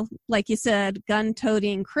all, like you said,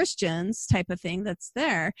 gun-toting Christians type of thing that's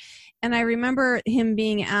there. And I remember him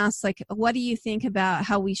being asked, what do you think about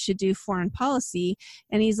how we should do foreign policy?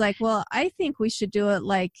 And he's like, well, I think we should do it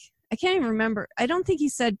I can't even remember. I don't think he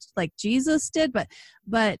said like Jesus did, but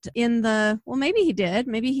maybe he did.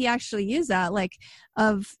 Maybe he actually used that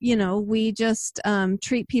we just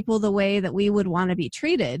treat people the way that we would want to be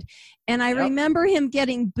treated. And I remember him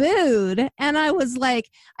getting booed. And I was like,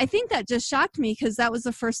 I think that just shocked me, because that was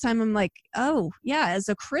the first time I'm like, oh yeah, as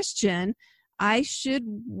a Christian, I should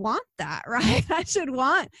want that, right? I should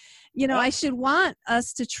want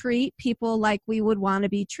us to treat people like we would want to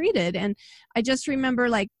be treated. And I just remember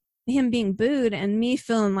him being booed and me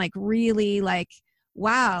feeling really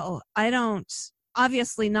wow,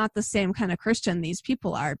 obviously not the same kind of Christian these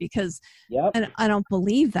people are, because I don't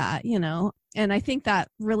believe that, And I think that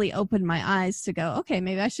really opened my eyes to go, okay,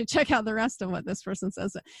 maybe I should check out the rest of what this person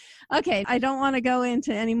says. Okay, I don't want to go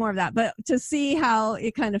into any more of that, but to see how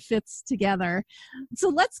it kind of fits together. So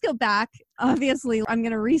let's go back. Obviously, I'm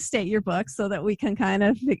going to restate your book so that we can kind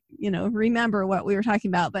of, remember what we were talking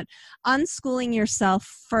about. But Unschooling Yourself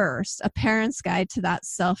First, A Parent's Guide to That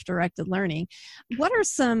Self-Directed Learning. What are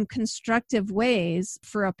some constructive ways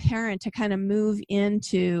for a parent to kind of move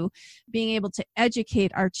into being able to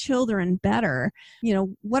educate our children better?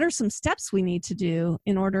 What are some steps we need to do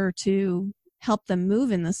in order to help them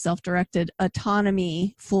move in the self-directed,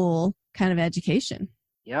 autonomy-full kind of education?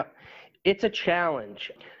 Yep. It's a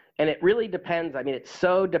challenge. And it really depends. I mean, it's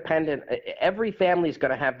so dependent. Every family is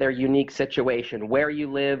going to have their unique situation, where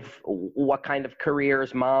you live, what kind of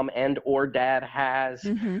careers mom and or dad has,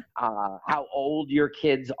 how old your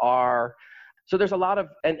kids are. So there's a lot of,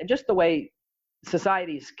 and just the way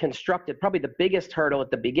society's constructed, probably the biggest hurdle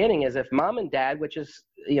at the beginning is if mom and dad, which is,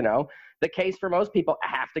 the case for most people,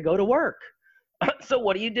 have to go to work. So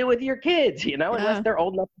what do you do with your kids, unless they're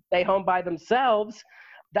old enough to stay home by themselves?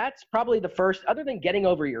 That's probably the first, other than getting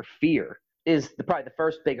over your fear, is probably the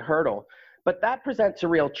first big hurdle. But that presents a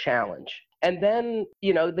real challenge. And then,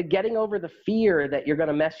 the getting over the fear that you're going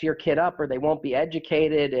to mess your kid up or they won't be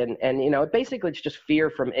educated. And basically it's just fear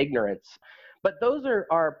from ignorance. But those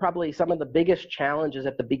are probably some of the biggest challenges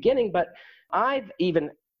at the beginning. But I've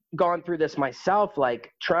even gone through this myself,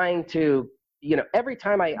 trying to, every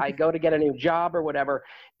time I go to get a new job or whatever,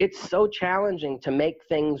 it's so challenging to make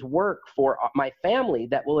things work for my family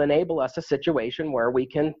that will enable us a situation where we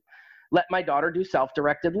can let my daughter do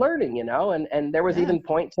self-directed learning, and there was even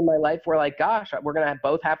points in my life where gosh, we're going to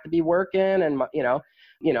both have to be working, and,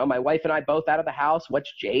 my wife and I both out of the house.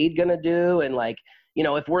 What's Jade going to do? And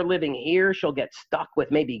if we're living here, she'll get stuck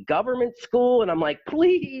with maybe government school. And I'm like,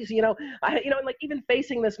 please, even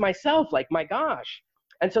facing this myself, my gosh.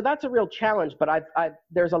 And so that's a real challenge, but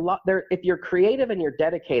there's a lot there. If you're creative and you're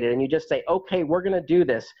dedicated and you just say, okay, we're going to do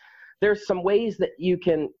this, there's some ways that you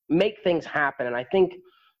can make things happen. And I think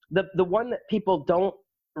the one that people don't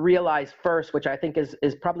realize first, which I think is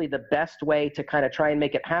probably the best way to kind of try and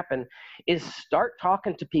make it happen, is start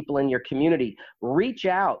talking to people in your community. Reach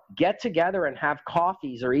out, get together and have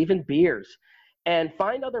coffees or even beers and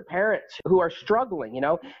find other parents who are struggling,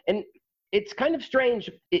 and it's kind of strange.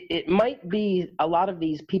 It might be a lot of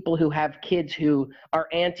these people who have kids who are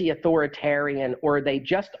anti-authoritarian, or they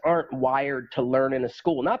just aren't wired to learn in a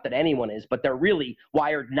school. Not that anyone is, but they're really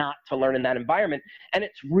wired not to learn in that environment, and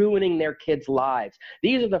it's ruining their kids' lives.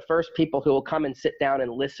 These are the first people who will come and sit down and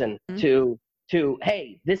listen to,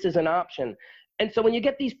 hey, this is an option. And so when you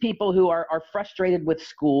get these people who are frustrated with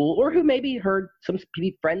school, or who maybe heard some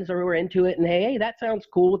friends who are into it, and hey, that sounds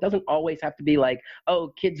cool. It doesn't always have to be like,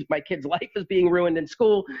 oh, my kid's life is being ruined in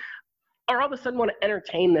school, or all of a sudden want to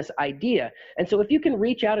entertain this idea. And so if you can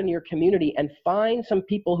reach out in your community and find some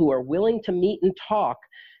people who are willing to meet and talk,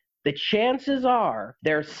 the chances are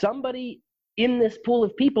there's somebody in this pool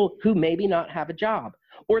of people who maybe not have a job.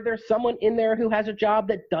 Or there's someone in there who has a job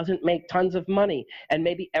that doesn't make tons of money, and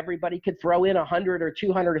maybe everybody could throw in $100 or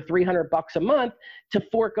 $200 or $300 a month to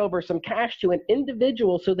fork over some cash to an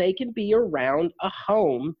individual so they can be around a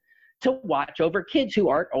home to watch over kids who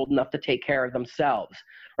aren't old enough to take care of themselves,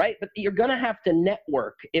 right? But you're going to have to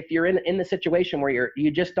network if you're in the situation where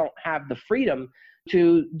you just don't have the freedom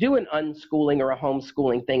to do an unschooling or a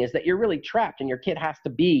homeschooling thing, is that you're really trapped and your kid has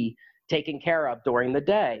to be taken care of during the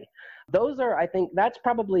day. I think that's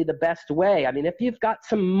probably the best way. I mean, if you've got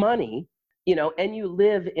some money, and you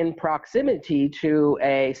live in proximity to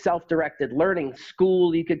a self-directed learning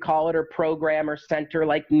school, you could call it, or program or center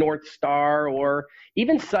like North Star, or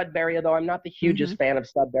even Sudbury, although I'm not the hugest fan of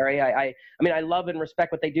Sudbury. I mean, I love and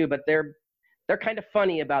respect what they do, but they're kind of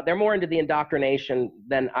funny they're more into the indoctrination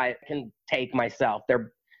than I can take myself.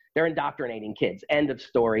 They're indoctrinating kids, end of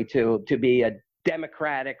story, to be a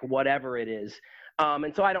democratic whatever it is.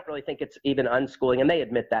 And so I don't really think it's even unschooling, and they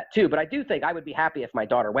admit that too. But I do think I would be happy if my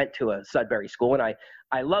daughter went to a Sudbury school, and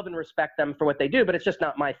I love and respect them for what they do, but it's just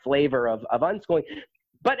not my flavor of unschooling.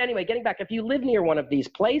 But anyway, getting back, if you live near one of these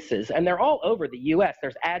places, and they're all over the U.S.,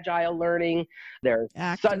 there's Agile Learning, there's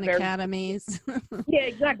Acton Academies. Yeah,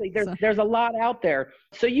 exactly. There's a lot out there.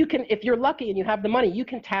 So you can, if you're lucky and you have the money, you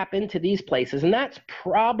can tap into these places. And that's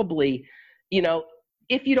probably,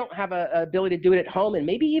 if you don't have a ability to do it at home, and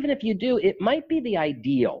maybe even if you do, it might be the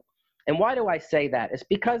ideal. And why do I say that? It's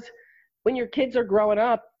because when your kids are growing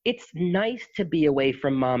up, it's nice to be away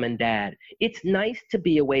from mom and dad. It's nice to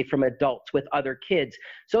be away from adults with other kids.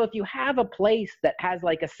 So if you have a place that has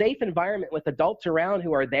like a safe environment with adults around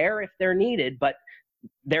who are there if they're needed, but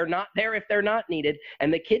they're not there if they're not needed,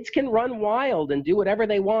 and the kids can run wild and do whatever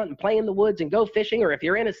they want and play in the woods and go fishing, or if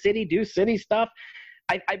you're in a city, do city stuff.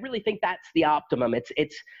 I really think that's the optimum.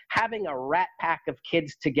 It's having a rat pack of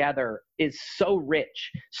kids together is so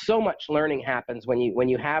rich. So much learning happens when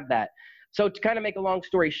you have that. So to kind of make a long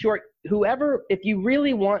story short, if you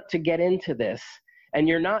really want to get into this and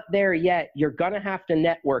you're not there yet, you're going to have to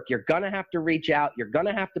network. You're going to have to reach out. You're going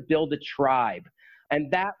to have to build a tribe.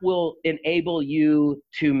 And that will enable you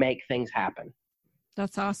to make things happen.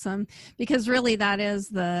 That's awesome, because really that is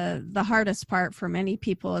the hardest part for many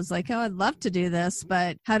people, is like, oh, I'd love to do this,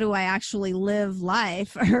 but how do I actually live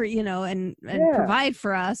life, or and provide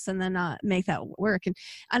for us, and then make that work.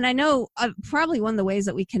 And I know probably one of the ways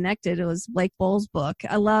that we connected, it was Blake Bowles' book.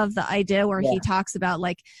 I love the idea where he talks about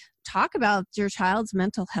talk about your child's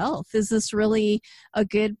mental health. Is this really a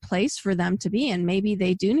good place for them to be? And maybe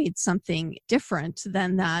they do need something different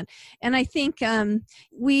than that. And I think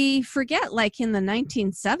we forget, like in the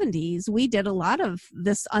 1970s, we did a lot of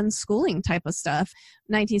this unschooling type of stuff,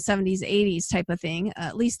 1970s, 80s type of thing.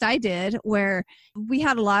 At least I did, where we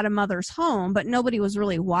had a lot of mothers home, but nobody was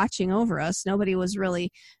really watching over us. Nobody was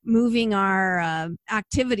really moving our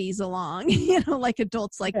activities along, like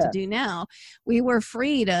adults like to do now. We were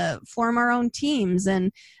free to form our own teams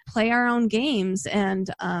and play our own games, and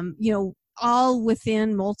all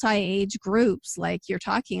within multi-age groups like you're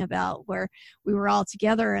talking about, where we were all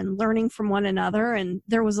together and learning from one another, and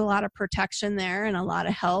there was a lot of protection there and a lot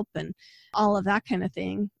of help and all of that kind of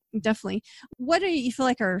thing. Definitely. What do you feel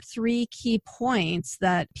like are 3 key points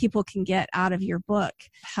that people can get out of your book,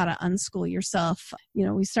 How to Unschool Yourself?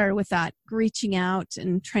 We started with that, reaching out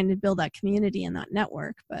and trying to build that community and that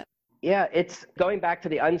network, but yeah, it's going back to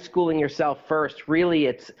the unschooling yourself first.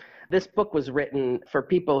 Really, this book was written for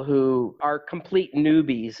people who are complete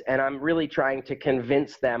newbies, and I'm really trying to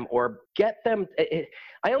convince them or get them.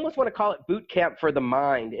 I almost want to call it boot camp for the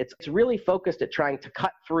mind. It's really focused at trying to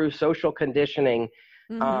cut through social conditioning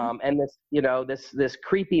and this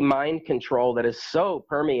creepy mind control that is so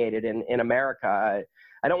permeated in America.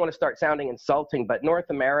 I don't want to start sounding insulting, but North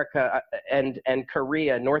America and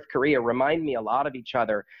North Korea remind me a lot of each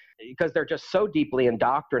other, because they're just so deeply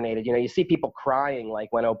indoctrinated. You see people crying like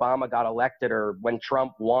when Obama got elected or when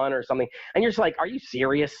Trump won or something, and you're just like, are you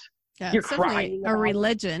serious? Yeah, You're it's definitely crying a about it.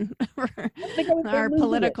 religion. They go, they're Our losing it.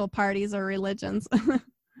 political parties are religions.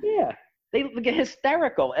 Yeah. They get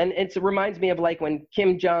hysterical. And it reminds me of like when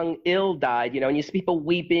Kim Jong-il died, and you see people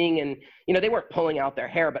weeping and, they weren't pulling out their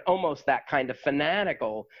hair, but almost that kind of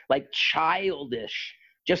fanatical, like childish,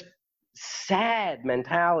 just sad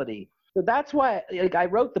mentality. So that's why I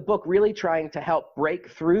wrote the book really trying to help break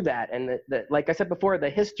through that. And like I said before, the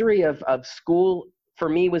history of school for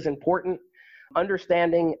me was important.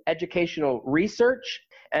 Understanding educational research,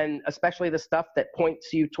 and especially the stuff that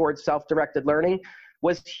points you towards self-directed learning,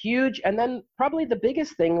 was huge. And then probably the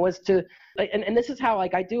biggest thing was and this is how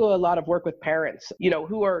I do a lot of work with parents,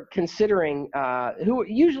 who are considering, who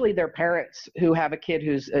usually they're parents who have a kid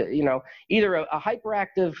who's, either a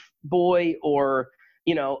hyperactive boy or,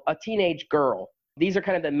 a teenage girl. These are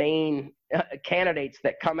kind of the main candidates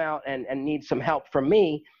that come out and need some help from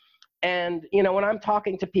me. And, when I'm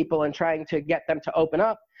talking to people and trying to get them to open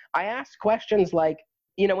up, I ask questions like,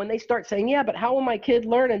 when they start saying, yeah, but how will my kid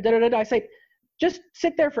learn? And I say, just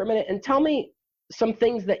sit there for a minute and tell me some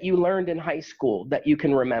things that you learned in high school that you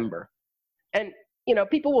can remember. And,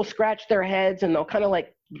 people will scratch their heads and they'll kind of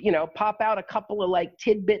like, pop out a couple of like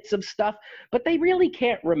tidbits of stuff, but they really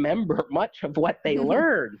can't remember much of what they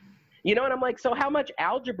learned. And I'm like, so how much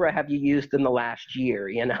algebra have you used in the last year,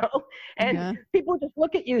 And people just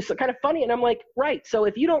look at you, so kind of funny. And I'm like, right. So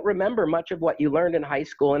if you don't remember much of what you learned in high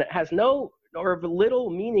school and it has no or little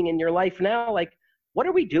meaning in your life now, like, what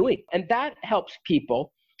are we doing? And that helps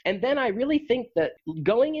people. And then I really think that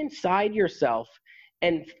going inside yourself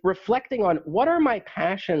and reflecting on what are my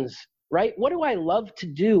passions, right? What do I love to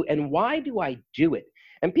do and why do I do it?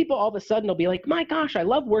 And people all of a sudden will be like, my gosh, I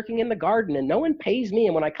love working in the garden and no one pays me.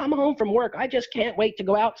 And when I come home from work, I just can't wait to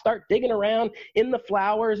go out, start digging around in the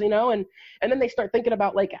flowers, and then they start thinking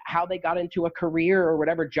about like how they got into a career or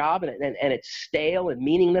whatever job and it's stale and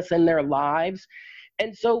meaningless in their lives.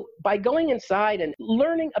 And so by going inside and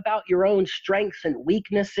learning about your own strengths and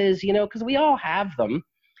weaknesses, because we all have them.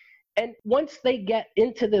 And once they get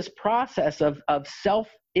into this process of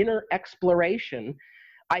inner exploration,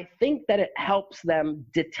 I think that it helps them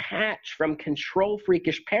detach from control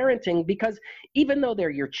freakish parenting, because even though they're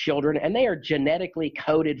your children and they are genetically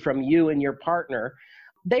coded from you and your partner,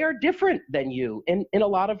 they are different than you in a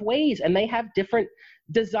lot of ways. And they have different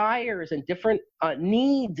desires and different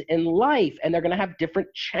needs in life, and they're going to have different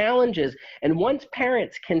challenges. And once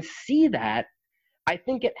parents can see that, I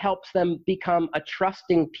think it helps them become a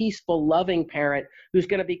trusting, peaceful, loving parent who's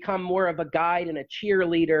going to become more of a guide and a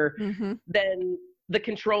cheerleader than the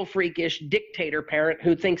control freakish dictator parent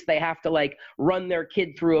who thinks they have to like run their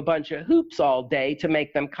kid through a bunch of hoops all day to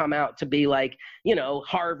make them come out to be like,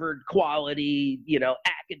 Harvard quality,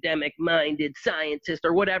 academic minded scientist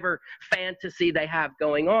or whatever fantasy they have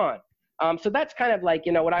going on. So that's kind of like,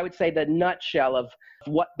 what I would say the nutshell of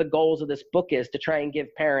what the goals of this book is, to try and give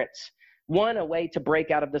parents, one, a way to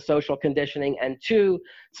break out of the social conditioning, and two,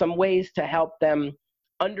 some ways to help them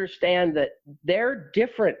understand that they're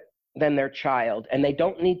different than their child and they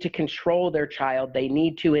don't need to control their child. They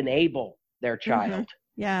need to enable their child.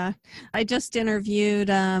 Yeah. I just interviewed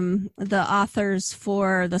the authors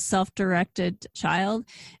for The Self-Directed Child,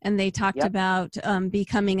 and they talked about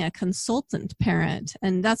becoming a consultant parent.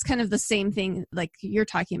 And that's kind of the same thing like you're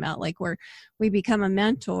talking about, like where we become a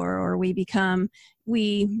mentor, or we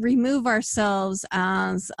remove ourselves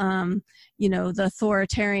as, the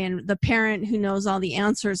authoritarian, the parent who knows all the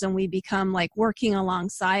answers, and we become like working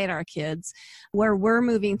alongside our kids, where we're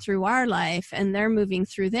moving through our life and they're moving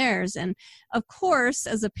through theirs. And of course,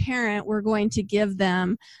 as a parent, we're going to give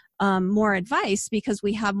them more advice because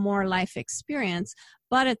we have more life experience.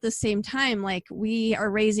 But at the same time, like we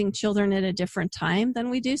are raising children at a different time than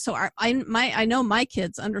we do. So I know my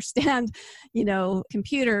kids understand,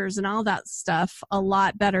 computers and all that stuff a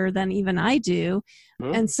lot better than even I do.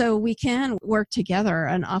 And so we can work together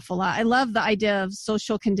an awful lot. I love the idea of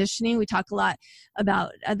social conditioning. We talk a lot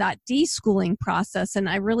about that deschooling process. And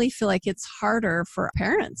I really feel like it's harder for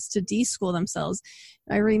parents to deschool themselves.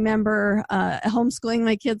 I remember homeschooling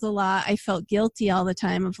my kids a lot. I felt guilty all the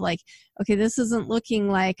time of like, okay, this isn't looking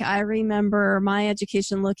like I remember my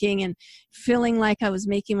education looking, and feeling like I was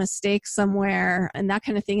making mistakes somewhere and that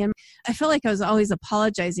kind of thing. And I felt like I was always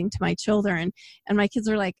apologizing to my children, and my kids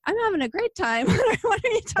are like, I'm having a great time. What are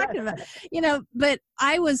you talking about? But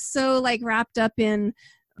I was so like wrapped up in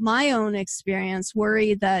my own experience,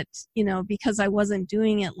 worried that, because I wasn't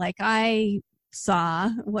doing it like I saw,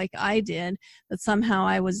 like I did, that somehow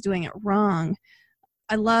I was doing it wrong.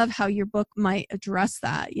 I love how your book might address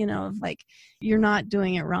that, of like, you're not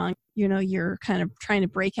doing it wrong. You're kind of trying to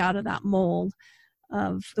break out of that mold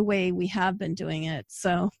of the way we have been doing it.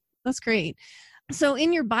 So That's great. So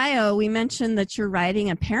in your bio, we mentioned that you're writing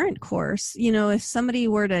a parent course. If somebody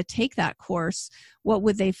were to take that course, what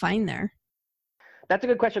would they find there? That's a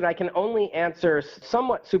good question. I can only answer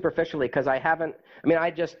somewhat superficially because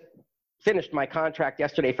I just finished my contract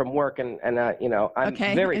yesterday from work and I'm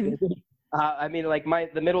very busy.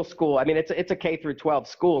 The middle school, it's a K through 12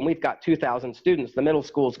 school and we've got 2,000 students. The middle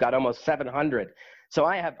school's got almost 700. So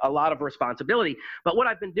I have a lot of responsibility. But what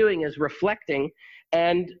I've been doing is reflecting.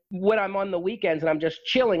 And when I'm on the weekends and I'm just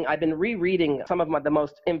chilling, I've been rereading some of the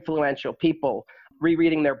most influential people,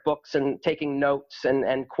 rereading their books and taking notes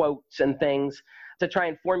and quotes and things to try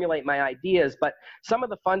and formulate my ideas. But some of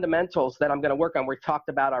the fundamentals that I'm going to work on, we've talked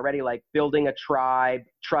about already, like building a tribe,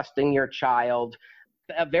 trusting your child.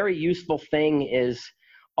 A very useful thing is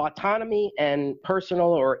autonomy and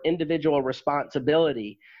personal or individual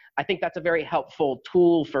responsibility. I think that's a very helpful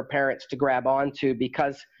tool for parents to grab onto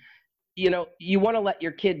because, you want to let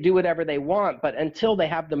your kid do whatever they want, but until they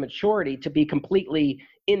have the maturity to be completely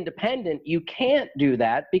independent, you can't do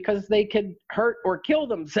that because they could hurt or kill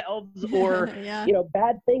themselves or, Yeah.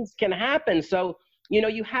 Bad things can happen. So,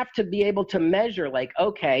 you have to be able to measure like,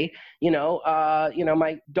 okay,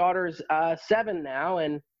 my daughter's 7 now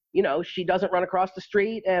and, she doesn't run across the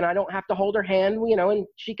street and I don't have to hold her hand, and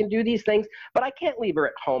she can do these things, but I can't leave her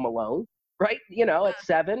at home alone, right? At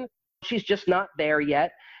 7, she's just not there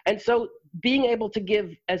yet. And so being able to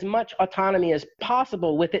give as much autonomy as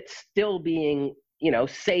possible with it still being,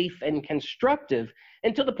 safe and constructive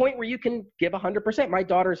until the point where you can give 100%. My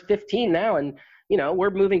daughter's 15 now and, we're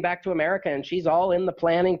moving back to America and she's all in the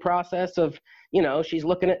planning process of, she's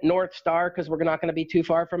looking at North Star because we're not going to be too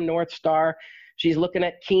far from North Star. She's looking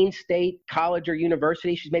at Keene State College or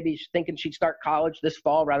University. She's thinking she'd start college this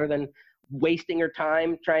fall rather than wasting her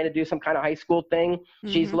time trying to do some kind of high school thing. Mm-hmm.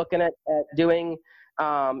 She's looking at doing,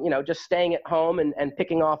 just staying at home and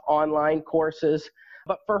picking off online courses.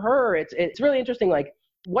 But for her, it's really interesting. Like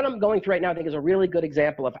what I'm going through right now, I think is a really good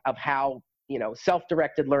example of how,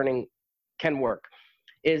 self-directed learning can work.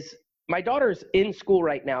 Is my daughter's in school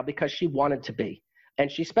right now because she wanted to be.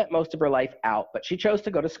 And she spent most of her life out, but she chose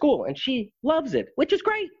to go to school and she loves it, which is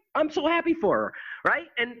great. I'm so happy for her, right?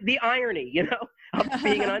 And the irony, of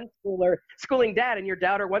being an schooling dad and your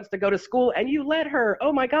daughter wants to go to school and you let her,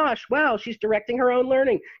 oh my gosh, wow, she's directing her own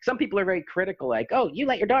learning. Some people are very critical, like, oh, you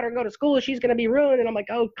let your daughter go to school, she's going to be ruined. And I'm like,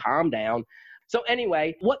 oh, calm down. So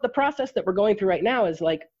anyway, what the process that we're going through right now is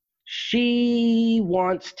like, she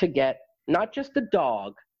wants to get not just a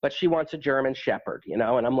dog, but she wants a German Shepherd, and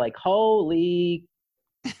I'm like, holy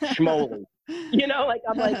schmoly.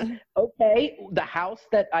 I'm like, okay, the house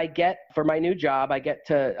that I get for my new job,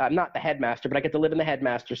 I'm not the headmaster, but I get to live in the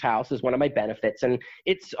headmaster's house is one of my benefits. And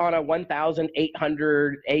it's on a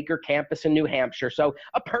 1,800 acre campus in New Hampshire. So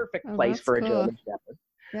a perfect place for a German Shepherd.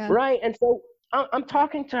 Yeah. Right. And so I'm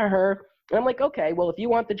talking to her and I'm like, okay, well, if you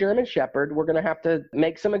want the German Shepherd, we're going to have to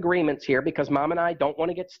make some agreements here because Mom and I don't want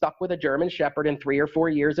to get stuck with a German Shepherd in 3 or 4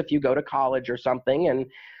 years if you go to college or something. And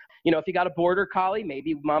if you got a border collie,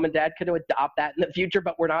 maybe Mom and Dad could adopt that in the future,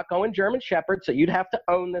 but we're not going German Shepherd. So you'd have to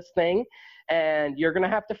own this thing and you're going to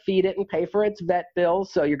have to feed it and pay for its vet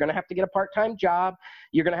bills. So you're going to have to get a part-time job.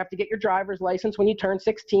 You're going to have to get your driver's license when you turn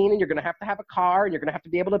 16 and you're going to have a car and you're going to have to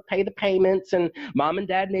be able to pay the payments and Mom and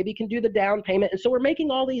Dad maybe can do the down payment. And so we're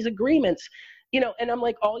making all these agreements, and I'm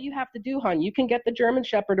like, all you have to do, hon, you can get the German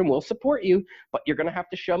Shepherd and we'll support you, but you're going to have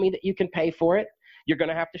to show me that you can pay for it. You're going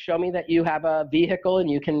to have to show me that you have a vehicle and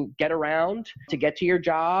you can get around to get to your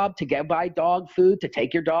job, to buy dog food, to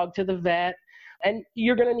take your dog to the vet. And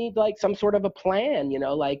you're going to need like some sort of a plan,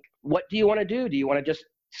 like what do you want to do? Do you want to just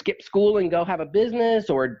skip school and go have a business?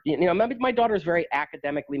 Or, my daughter's very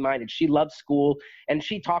academically minded. She loves school and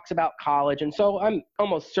she talks about college. And so I'm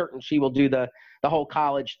almost certain she will do the whole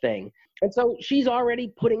college thing. And so she's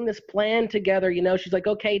already putting this plan together. She's like,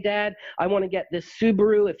 okay, Dad, I want to get this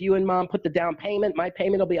Subaru. If you and Mom put the down payment, my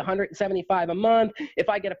payment will be $175 a month. If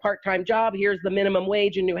I get a part-time job, here's the minimum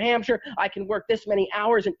wage in New Hampshire. I can work this many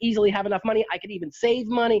hours and easily have enough money. I could even save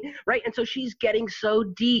money, right? And so she's getting so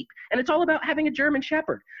deep. And it's all about having a German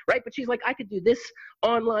Shepherd, right? But she's like, I could do this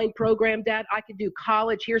online program, Dad. I could do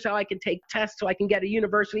college. Here's how I can take tests so I can get a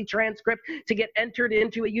university transcript to get entered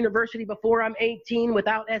into a university before I'm 18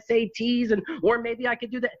 without SATs. Or maybe I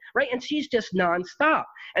could do that, right? And she's just nonstop.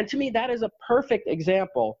 And to me, that is a perfect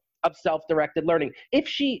example of self-directed learning. If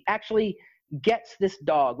she actually gets this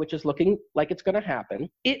dog, which is looking like it's going to happen,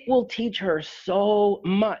 it will teach her so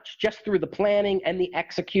much just through the planning and the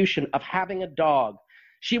execution of having a dog.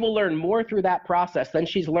 She will learn more through that process than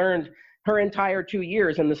she's learned her entire 2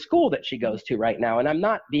 years in the school that she goes to right now. And I'm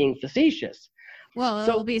not being facetious. Well,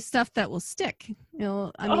 So, it'll be stuff that will stick. I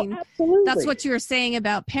oh, mean, absolutely. that's what you were saying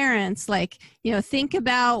about parents. Like, think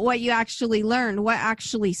about what you actually learned, what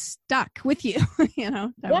actually stuck with you,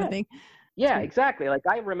 type of thing. Yeah, exactly. Like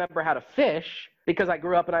I remember how to fish because I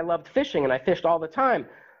grew up and I loved fishing and I fished all the time.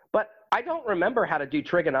 But I don't remember how to do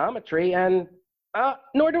trigonometry and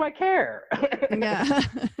nor do I care. Yeah,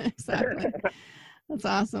 exactly. That's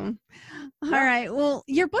awesome. All right. Well,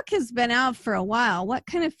 your book has been out for a while. What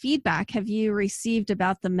kind of feedback have you received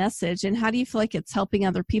about the message, and how do you feel like it's helping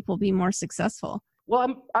other people be more successful?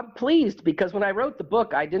 Well, I'm pleased because when I wrote the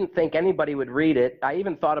book, I didn't think anybody would read it. I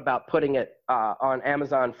even thought about putting it on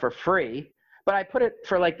Amazon for free, but I put it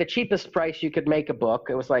for like the cheapest price you could make a book.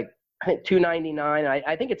 It was like, I think $2.99.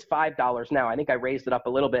 I think it's $5 now. I think I raised it up a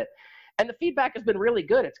little bit. And the feedback has been really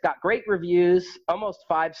good. It's got great reviews, almost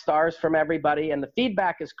 5 stars from everybody, and the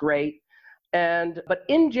feedback is great. But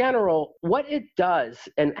in general, what it does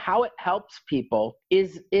and how it helps people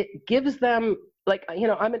is it gives them, like,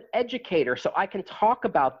 I'm an educator, so I can talk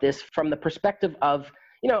about this from the perspective of,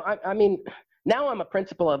 I mean, now I'm a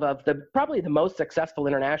principal of probably the most successful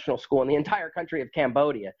international school in the entire country of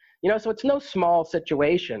Cambodia, so it's no small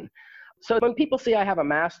situation. So when people see I have a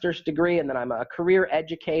master's degree and then I'm a career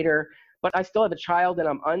educator, but I still have a child and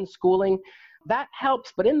I'm unschooling, that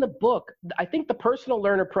helps. But in the book, I think the personal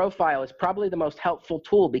learner profile is probably the most helpful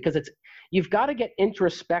tool because you've got to get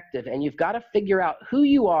introspective and you've got to figure out who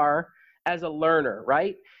you are as a learner,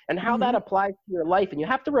 right? And how that applies to your life. And you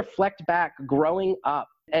have to reflect back growing up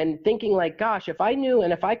and thinking like, gosh, if I knew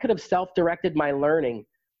and if I could have self-directed my learning,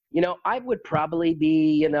 I would probably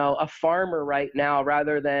be, a farmer right now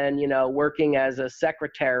rather than, working as a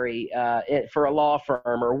secretary for a law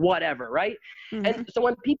firm or whatever, right? And so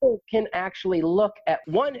when people can actually look at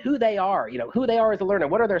who they are, who they are as a learner,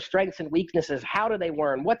 what are their strengths and weaknesses, how do they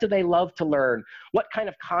learn, what do they love to learn, what kind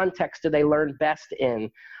of context do they learn best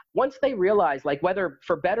in? Once they realize, like, whether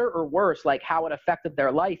for better or worse, like how it affected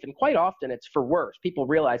their life, and quite often it's for worse, people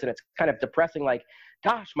realize, and it's kind of depressing, like,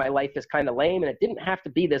 gosh, my life is kind of lame and it didn't have to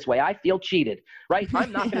be this way. I feel cheated, right?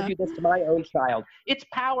 I'm not going to do this to my own child. It's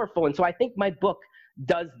powerful. And so I think my book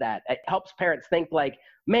does that. It helps parents think like,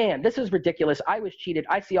 man, this is ridiculous. I was cheated.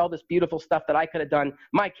 I see all this beautiful stuff that I could have done.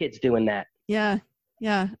 My kid's doing that. Yeah.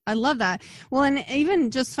 Yeah, I love that. Well, and even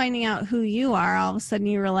just finding out who you are, all of a sudden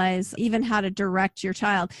you realize even how to direct your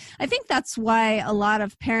child. I think that's why a lot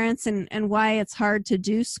of parents and why it's hard to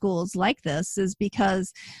do schools like this is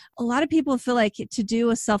because a lot of people feel like to do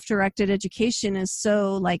a self-directed education is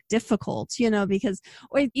so like difficult, because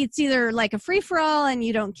it's either like a free-for-all and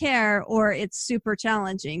you don't care, or it's super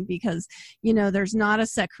challenging because, there's not a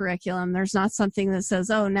set curriculum. There's not something that says,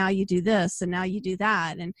 oh, now you do this and now you do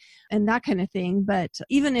that and that kind of thing. But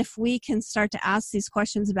even if we can start to ask these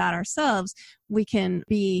questions about ourselves, we can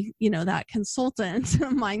be, that consultant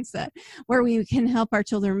mindset where we can help our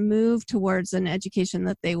children move towards an education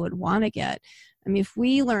that they would want to get. I mean, if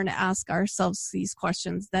we learn to ask ourselves these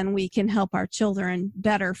questions, then we can help our children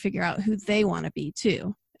better figure out who they want to be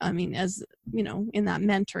too. I mean, as, in that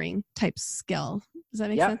mentoring type skill. Does that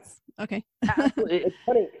make sense? Okay. Absolutely. It's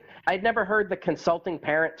funny. I'd never heard the consulting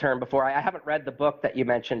parent term before. I haven't read the book that you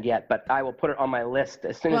mentioned yet, but I will put it on my list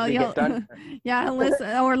as soon as we get done. Yeah,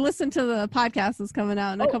 listen to the podcast that's coming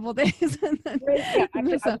out in a couple of days. Great. Yeah,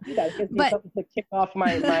 actually, I'll do that. It gives me something to kick off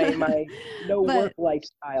my work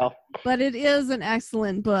lifestyle. But it is an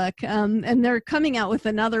excellent book, and they're coming out with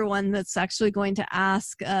another one that's actually going to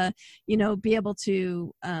ask, be able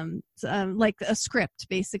to like a script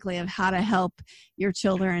basically of how to help your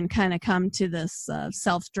children kind of come to this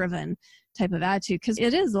self-driven type of attitude, because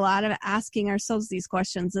it is a lot of asking ourselves these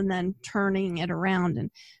questions and then turning it around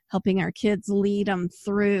and helping our kids lead them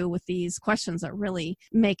through with these questions that really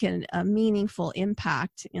make a meaningful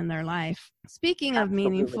impact in their life. Speaking of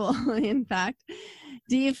meaningful impact,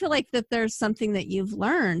 do you feel like that there's something that you've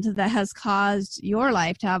learned that has caused your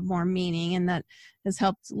life to have more meaning and that has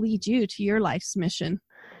helped lead you to your life's mission?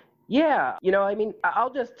 Yeah,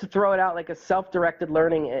 I'll just throw it out like a self-directed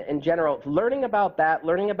learning in general. Learning about that,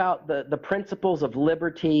 learning about the principles of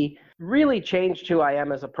liberty really changed who I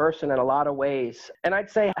am as a person in a lot of ways. And I'd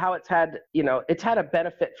say how it's had a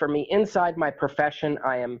benefit for me inside my profession.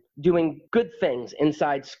 I am doing good things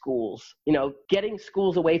inside schools, getting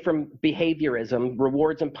schools away from behaviorism,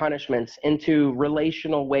 rewards and punishments, into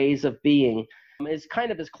relational ways of being. Is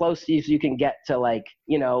kind of as close as you can get to I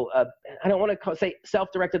don't want to say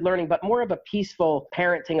self-directed learning, but more of a peaceful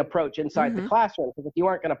parenting approach inside the classroom. Because if you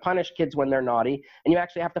aren't going to punish kids when they're naughty and you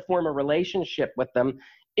actually have to form a relationship with them,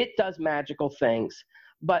 it does magical things.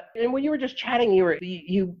 But when you were just chatting,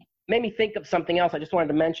 you made me think of something else I just wanted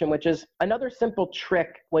to mention, which is another simple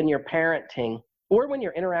trick when you're parenting or when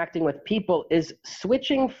you're interacting with people is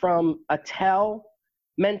switching from a tell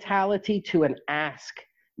mentality to an ask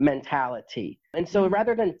mentality. And so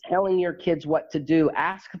rather than telling your kids what to do,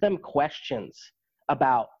 ask them questions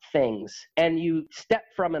about things. And you step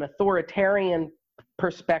from an authoritarian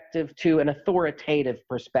perspective to an authoritative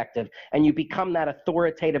perspective, and you become that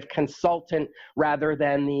authoritative consultant rather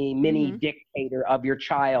than the mini dictator of your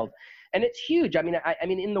child. And it's huge. I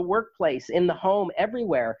mean, in the workplace, in the home,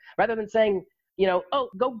 everywhere, rather than saying, oh,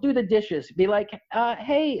 go do the dishes, be like,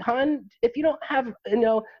 hey, hon, if you don't have,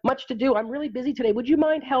 much to do, I'm really busy today. Would you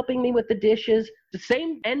mind helping me with the dishes? The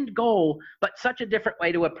same end goal, but such a different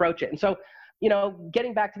way to approach it. And so,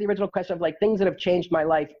 getting back to the original question of like things that have changed my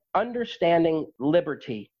life, understanding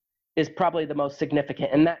liberty is probably the most significant.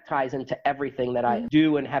 And that ties into everything that I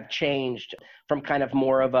do and have changed from kind of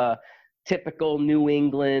more of a typical New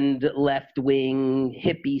England left-wing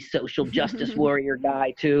hippie social justice warrior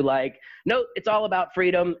guy to like, no, it's all about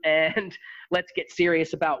freedom and let's get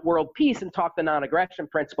serious about world peace and talk the non-aggression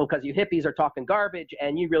principle because you hippies are talking garbage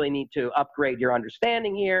and you really need to upgrade your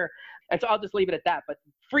understanding here. And so I'll just leave it at that. But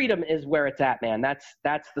freedom is where it's at, man. That's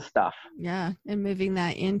the stuff. Yeah. And moving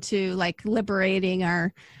that into like liberating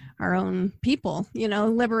our own people,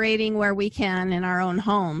 liberating where we can in our own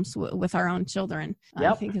homes with our own children,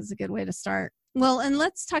 I think is a good way to start. Well, and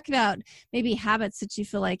let's talk about maybe habits that you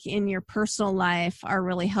feel like in your personal life are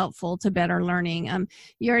really helpful to better learning.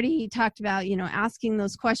 You already talked about, asking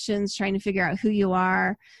those questions, trying to figure out who you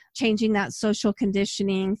are, changing that social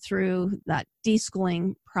conditioning through that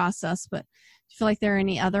deschooling process. But do you feel like there are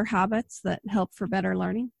any other habits that help for better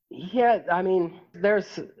learning? Yeah, I mean,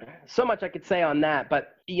 there's so much I could say on that. But,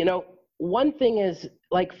 one thing is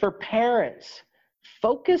like for parents,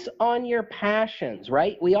 focus on your passions,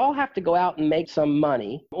 right? We all have to go out and make some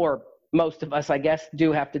money, or most of us, I guess,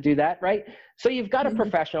 do have to do that, right? So you've got a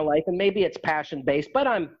professional life and maybe it's passion-based, but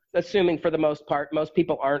I'm assuming for the most part, most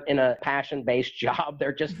people aren't in a passion-based job.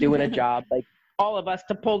 They're just doing a job like all of us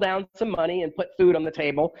to pull down some money and put food on the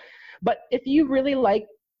table. But if you really like,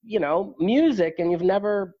 music and you've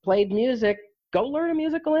never played music, go learn a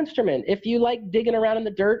musical instrument. If you like digging around in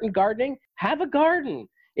the dirt and gardening, have a garden.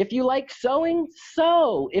 If you like sewing,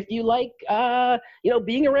 sew. If you like,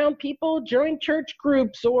 being around people, join church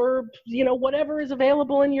groups or, whatever is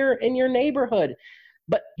available in your neighborhood.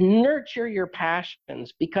 But nurture your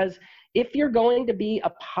passions, because if you're going to be a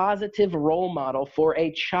positive role model for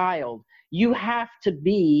a child, you have to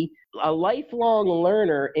be a lifelong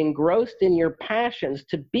learner engrossed in your passions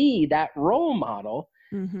to be that role model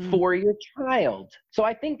for your child. So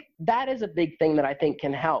I think that is a big thing that I think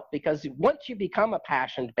can help, because once you become a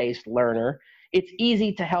passion-based learner, it's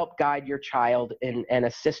easy to help guide your child and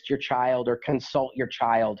assist your child or consult your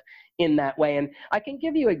child in that way. And I can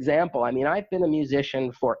give you an example. I mean, I've been a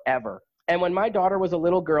musician forever. And when my daughter was a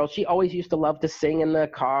little girl, she always used to love to sing in the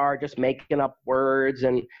car, just making up words.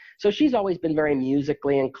 And so she's always been very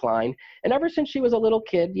musically inclined. And ever since she was a little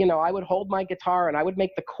kid, I would hold my guitar and I would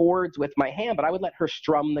make the chords with my hand, but I would let her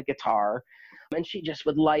strum the guitar. And she just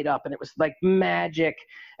would light up, and it was like magic.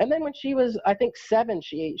 And then when she was, I think 7,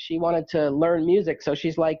 she wanted to learn music. So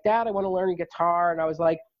she's like, Dad, I want to learn guitar. And I was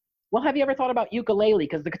like, well, have you ever thought about ukulele?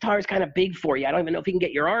 Because the guitar is kind of big for you. I don't even know if you can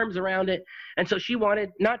get your arms around it. And so she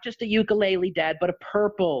wanted not just a ukulele, Dad, but a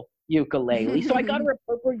purple ukulele. So I got her a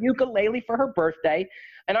purple ukulele for her birthday,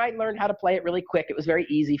 and I learned how to play it really quick. It was very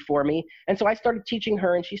easy for me. And so I started teaching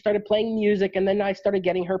her, and she started playing music, and then I started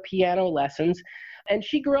getting her piano lessons. And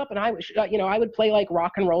she grew up, and I would play like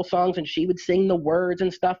rock and roll songs, and she would sing the words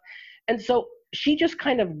and stuff. And so she just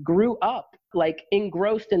kind of grew up like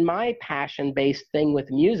engrossed in my passion-based thing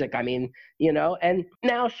with music. I mean, and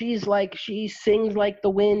now she sings like the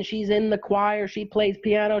wind. She's in the choir. She plays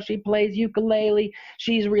piano. She plays ukulele.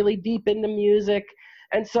 She's really deep into music.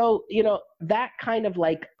 And so, that kind of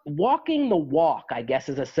like walking the walk, I guess,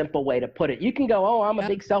 is a simple way to put it. You can go, oh, I'm a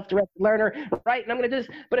big self-directed learner, right? And I'm going to do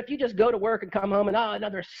this. But if you just go to work and come home and,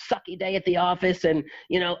 another sucky day at the office and,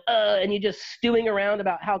 and you're just stewing around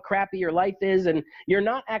about how crappy your life is, and you're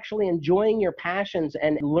not actually enjoying your passions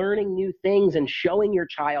and learning new things and showing your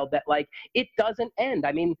child that like it doesn't end.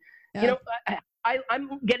 I mean, I'm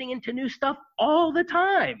getting into new stuff all the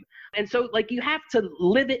time. And so like you have to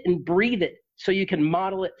live it and breathe it so you can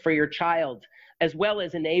model it for your child, as well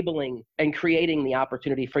as enabling and creating the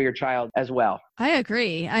opportunity for your child as well. I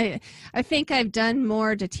agree. I think I've done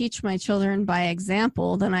more to teach my children by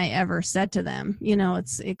example than I ever said to them.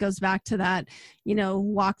 It goes back to that,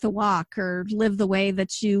 walk the walk or live the way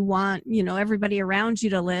that you want, everybody around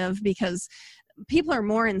you to live, because people are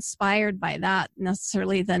more inspired by that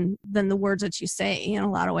necessarily than the words that you say in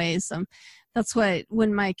a lot of ways. That's what,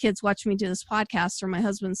 when my kids watch me do this podcast or my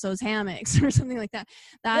husband sews hammocks or something like that,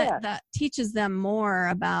 that teaches them more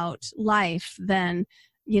about life than,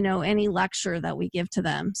 any lecture that we give to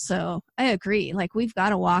them. So I agree. Like, we've got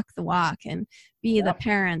to walk the walk and be the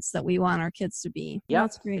parents that we want our kids to be. Yeah,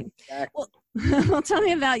 that's great. Exactly. Well, tell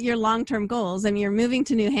me about your long-term goals. I mean, you're moving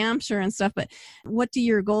to New Hampshire and stuff, but what do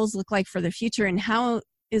your goals look like for the future, and how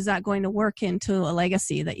is that going to work into a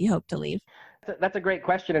legacy that you hope to leave? That's a great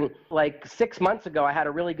question. And like 6 months ago, I had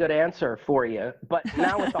a really good answer for you. But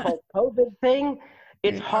now with the whole COVID thing,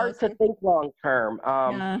 it's hard to think long term.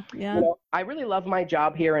 I really love my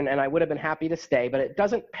job here, and I would have been happy to stay, but it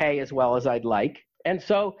doesn't pay as well as I'd like. And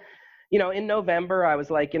so, in November, I was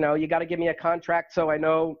like, you got to give me a contract so I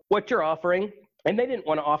know what you're offering. And they didn't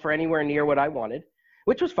want to offer anywhere near what I wanted,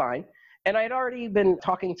 which was fine. And I had already been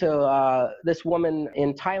talking to this woman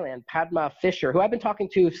in Thailand, Padma Fisher, who I've been talking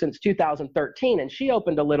to since 2013. And she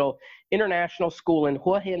opened a little international school in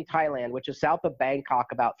Hua Hin, Thailand, which is south of Bangkok,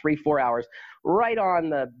 about 3-4 hours, right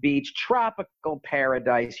on the beach, tropical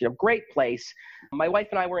paradise, great place. My wife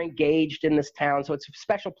and I were engaged in this town, so it's a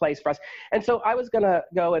special place for us. And so I was going to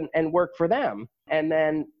go and work for them and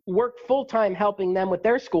then work full-time helping them with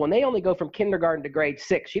their school. And they only go from kindergarten to grade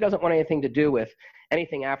 6. She doesn't want anything to do with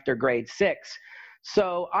anything after grade 6.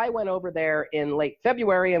 So I went over there in late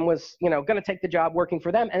February and was, going to take the job working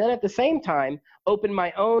for them. And then at the same time, open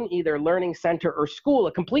my own either learning center or school,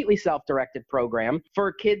 a completely self-directed program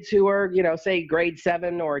for kids who are, say grade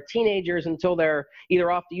 7 or teenagers until they're either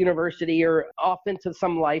off to university or off into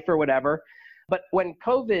some life or whatever. But when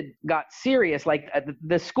COVID got serious, like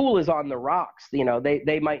the school is on the rocks,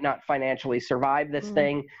 they might not financially survive this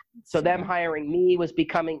thing. So them hiring me was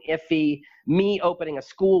becoming iffy. Me opening a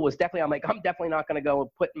school was definitely, I'm definitely not going to go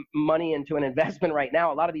put money into an investment right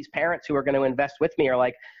now. A lot of these parents who are going to invest with me are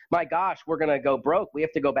like, my gosh, we're going to go broke. We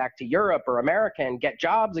have to go back to Europe or America and get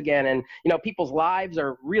jobs again. And, people's lives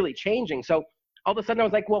are really changing. So all of a sudden I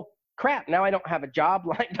was like, well, crap, now I don't have a job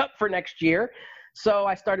lined up for next year. So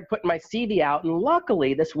I started putting my CV out, and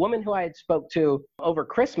luckily this woman who I had spoke to over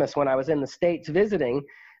Christmas when I was in the States visiting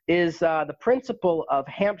is the principal of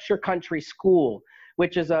Hampshire Country School,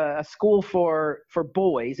 which is a school for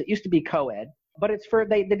boys. It used to be co-ed, but it's for,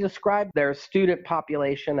 they describe their student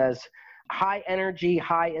population as high energy,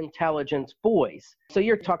 high intelligence boys. So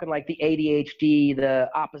you're talking like the ADHD, the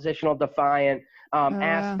oppositional defiant,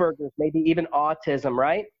 Asperger's, maybe even autism,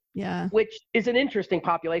 right? Yeah. Which is an interesting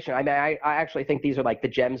population. I mean, I actually think these are like the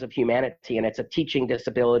gems of humanity, and it's a teaching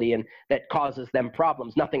disability and that causes them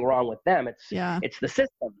problems. Nothing wrong with them. It's the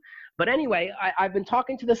system. But anyway, I've been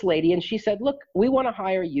talking to this lady, and she said, look, we want to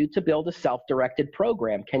hire you to build a self-directed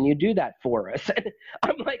program. Can you do that for us? And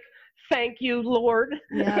I'm like, thank you, Lord.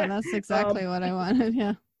 Yeah, that's exactly what I wanted.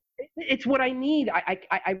 Yeah. It's what I need.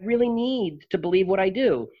 I really need to believe what I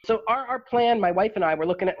do. So our plan, my wife and I were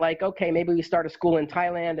looking at like, okay, maybe we start a school in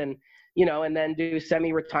Thailand and, and then do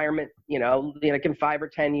semi-retirement, like in 5 or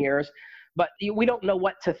 10 years. But we don't know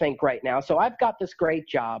what to think right now. So I've got this great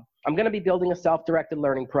job. I'm going to be building a self-directed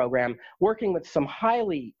learning program, working with some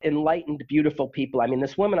highly enlightened, beautiful people. I mean,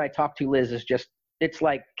 this woman I talked to, Liz, is just, it's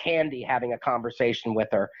like candy having a conversation with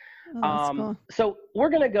her. Oh, cool. So we're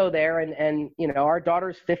going to go there and, our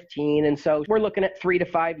daughter's 15. And so we're looking at 3 to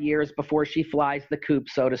 5 years before she flies the coop,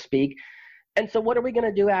 so to speak. And so what are we going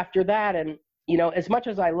to do after that? And, as much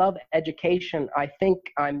as I love education, I think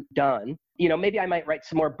I'm done. Maybe I might write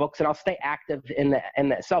some more books and I'll stay active in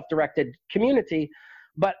the self-directed community,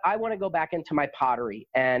 but I want to go back into my pottery.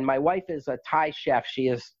 And my wife is a Thai chef. She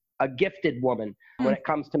is a gifted woman when it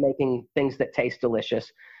comes to making things that taste delicious.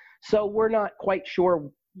 So we're not quite sure.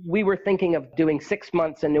 We were thinking of doing 6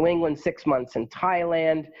 months in New England, 6 months in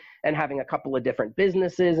Thailand, and having a couple of different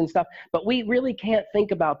businesses and stuff. But we really can't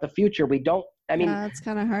think about the future. We don't, yeah, it's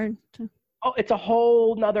kind of hard to. Oh, it's a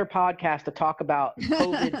whole nother podcast to talk about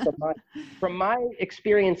COVID. From my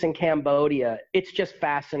experience in Cambodia, it's just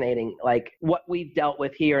fascinating, like what we've dealt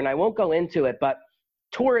with here. And I won't go into it, but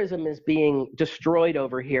tourism is being destroyed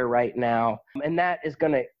over here right now. And that is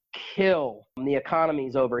going to kill the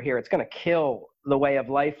economies over here. It's going to kill the way of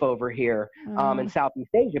life over here in Southeast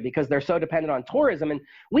Asia because they're so dependent on tourism. And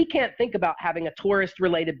we can't think about having a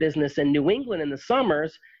tourist-related business in New England in the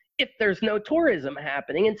summers if there's no tourism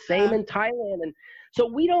happening, and same in Thailand. And so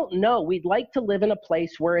we don't know. We'd like to live in a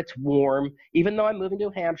place where it's warm. Even though I'm moving to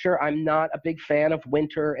New Hampshire, I'm not a big fan of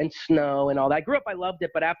winter and snow and all that. I grew up, I loved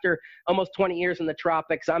it, but after almost 20 years in the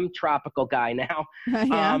tropics, I'm a tropical guy now.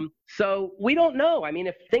 Yeah. So we don't know. I mean,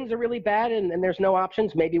 if things are really bad and there's no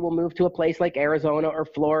options, maybe we'll move to a place like Arizona or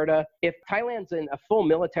Florida. If Thailand's in a full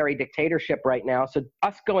military dictatorship right now, so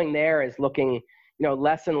us going there is looking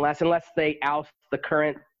less and less, unless they oust the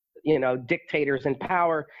current, dictators in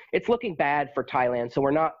power. It's looking bad for Thailand. So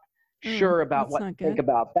we're not sure about what to think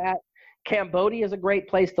about that. Cambodia is a great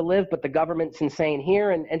place to live, but the government's insane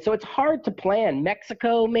here. And so it's hard to plan.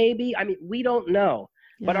 Mexico, maybe. I mean, we don't know.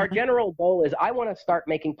 Yeah. But our general goal is I want to start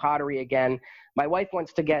making pottery again. My wife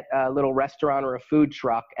wants to get a little restaurant or a food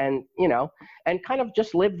truck and kind of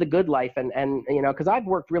just live the good life. And because I've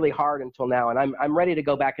worked really hard until now, and I'm ready to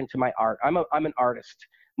go back into my art. I'm an artist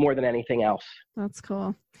more than anything else. That's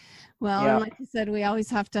cool. Well, and like you said, we always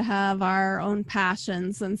have to have our own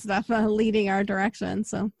passions and stuff leading our direction.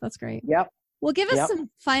 So that's great. Yep. Well, give us some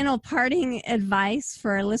final parting advice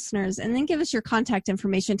for our listeners, and then give us your contact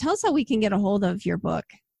information. Tell us how we can get a hold of your book.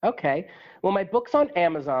 Okay. Well, my book's on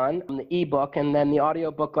Amazon, the ebook, and then the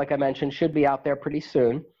audiobook, like I mentioned, should be out there pretty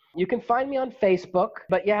soon. You can find me on Facebook,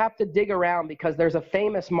 but you have to dig around because there's a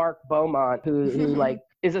famous Mark Beaumont who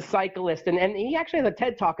is a cyclist, and he actually has a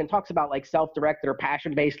TED Talk and talks about self-directed or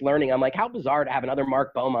passion-based learning. I'm like, how bizarre to have another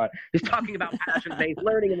Mark Beaumont who's talking about passion-based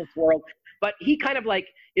learning in this world. But he kind of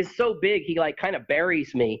is so big, he kind of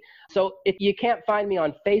buries me. So if you can't find me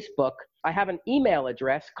on Facebook, I have an email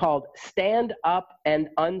address called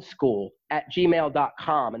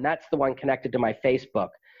standupandunschool@gmail.com, and that's the one connected to my Facebook.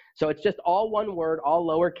 So it's just all one word, all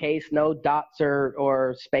lowercase, no dots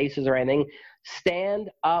or spaces or anything.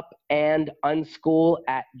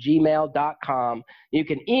 standupandunschool@gmail.com. You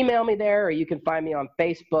can email me there, or you can find me on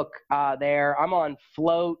Facebook there. I'm on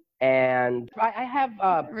Float, and I have...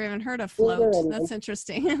 I've never even heard of Float. That's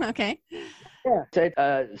interesting. Okay. Yeah, it's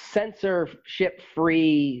a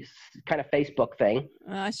censorship-free kind of Facebook thing.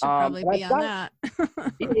 I should probably be on that.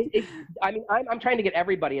 I'm trying to get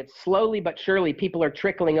everybody. It's slowly but surely people are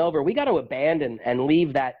trickling over. We got to abandon and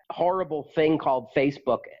leave that horrible thing called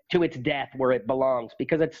Facebook to its death where it belongs,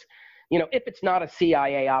 because it's, if it's not a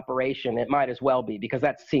CIA operation, it might as well be, because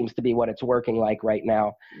that seems to be what it's working like right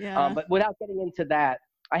now. Yeah. But without getting into that,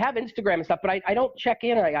 I have Instagram and stuff, but I don't check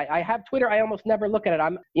in. I have Twitter. I almost never look at it.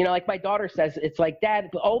 I'm, like my daughter says, it's like, Dad,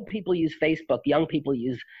 old people use Facebook, young people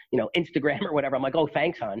use, Instagram or whatever. I'm like, oh,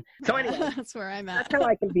 thanks, hon. So anyway, that's where I'm at. That's how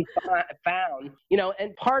I can be found,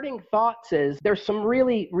 and parting thoughts is there's some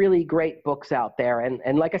really, really great books out there.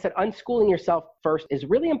 And like I said, unschooling yourself first is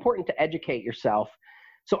really important to educate yourself.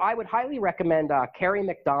 So I would highly recommend Carrie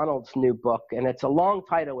McDonald's new book. And it's a long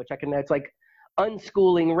title, it's like,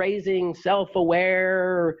 Unschooling, Raising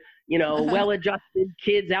Self-Aware, well-adjusted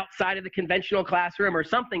kids outside of the conventional classroom, or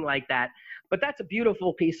something like that. But that's a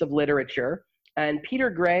beautiful piece of literature. And Peter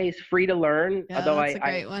Gray's Free to Learn. Yeah, that's a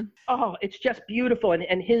great one. Oh, it's just beautiful.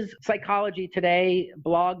 And his Psychology Today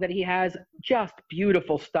blog that he has, just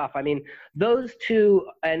beautiful stuff. I mean, those two,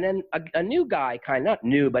 and then a new guy, not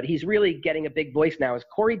new, but he's really getting a big voice now, is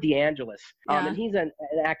Corey DeAngelis. And he's an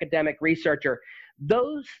academic researcher.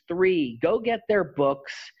 Those three, go get their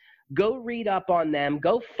books, go read up on them,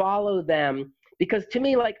 go follow them. Because to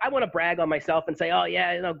me, I want to brag on myself and say, oh,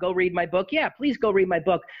 yeah, go read my book. Yeah, please go read my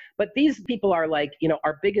book. But these people are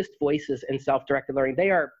our biggest voices in self-directed learning.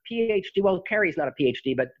 They are PhD. Well, Carrie's not a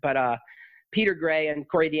PhD, but Peter Gray and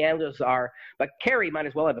Corey DeAngelis are. But Carrie might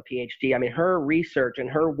as well have a PhD. I mean, her research and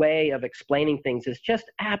her way of explaining things is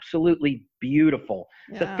just absolutely beautiful.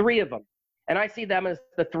 Yeah. The three of them. And I see them as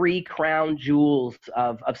the three crown jewels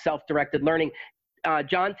of self-directed learning.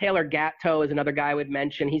 John Taylor Gatto is another guy I would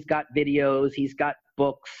mention. He's got videos. He's got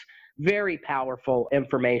books. Very powerful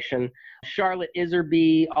information. Charlotte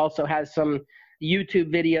Iserby also has some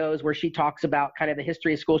YouTube videos where she talks about kind of the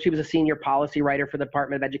history of school. She was a senior policy writer for the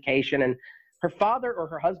Department of Education, and her father or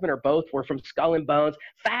her husband or both were from Skull and Bones.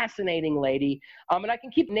 Fascinating lady. And I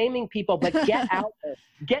can keep naming people, but get out there.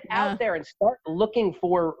 Get out there and start looking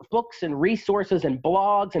for books and resources and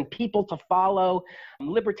blogs and people to follow.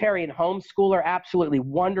 Libertarian Homeschooler, absolutely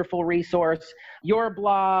wonderful resource. Your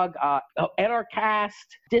blog, Anarchast,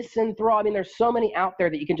 Disenthrall. I mean, there's so many out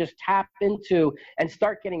there that you can just tap into and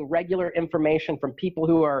start getting regular information from people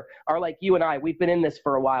who are like you and I. We've been in this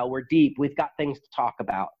for a while. We're deep. We've got things to talk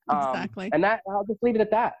about. Exactly. And I'll just leave it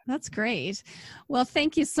at that. That's great. Well,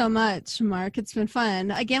 thank you so much, Mark. It's been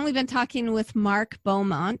fun. Again, we've been talking with Mark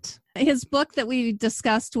Beaumont. His book that we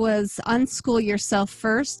discussed was Unschool Yourself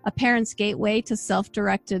First, A Parent's Gateway to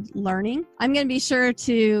Self-Directed Learning. I'm going to be sure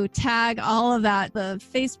to tag all of that, the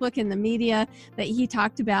Facebook and the media that he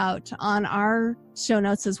talked about on our show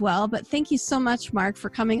notes as well. But thank you so much, Mark, for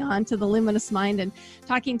coming on to the Luminous Mind and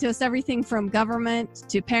talking to us everything from government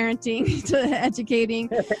to parenting to educating.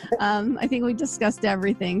 I think we discussed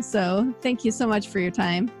everything. So thank you so much for your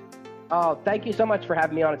time. Oh, thank you so much for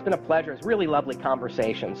having me on. It's been a pleasure. It's really lovely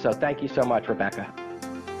conversation. So thank you so much, Rebecca.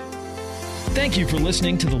 Thank you for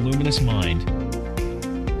listening to The Luminous Mind.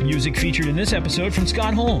 Music featured in this episode from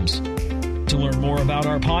Scott Holmes. To learn more about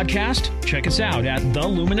our podcast, check us out at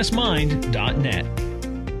theluminousmind.net.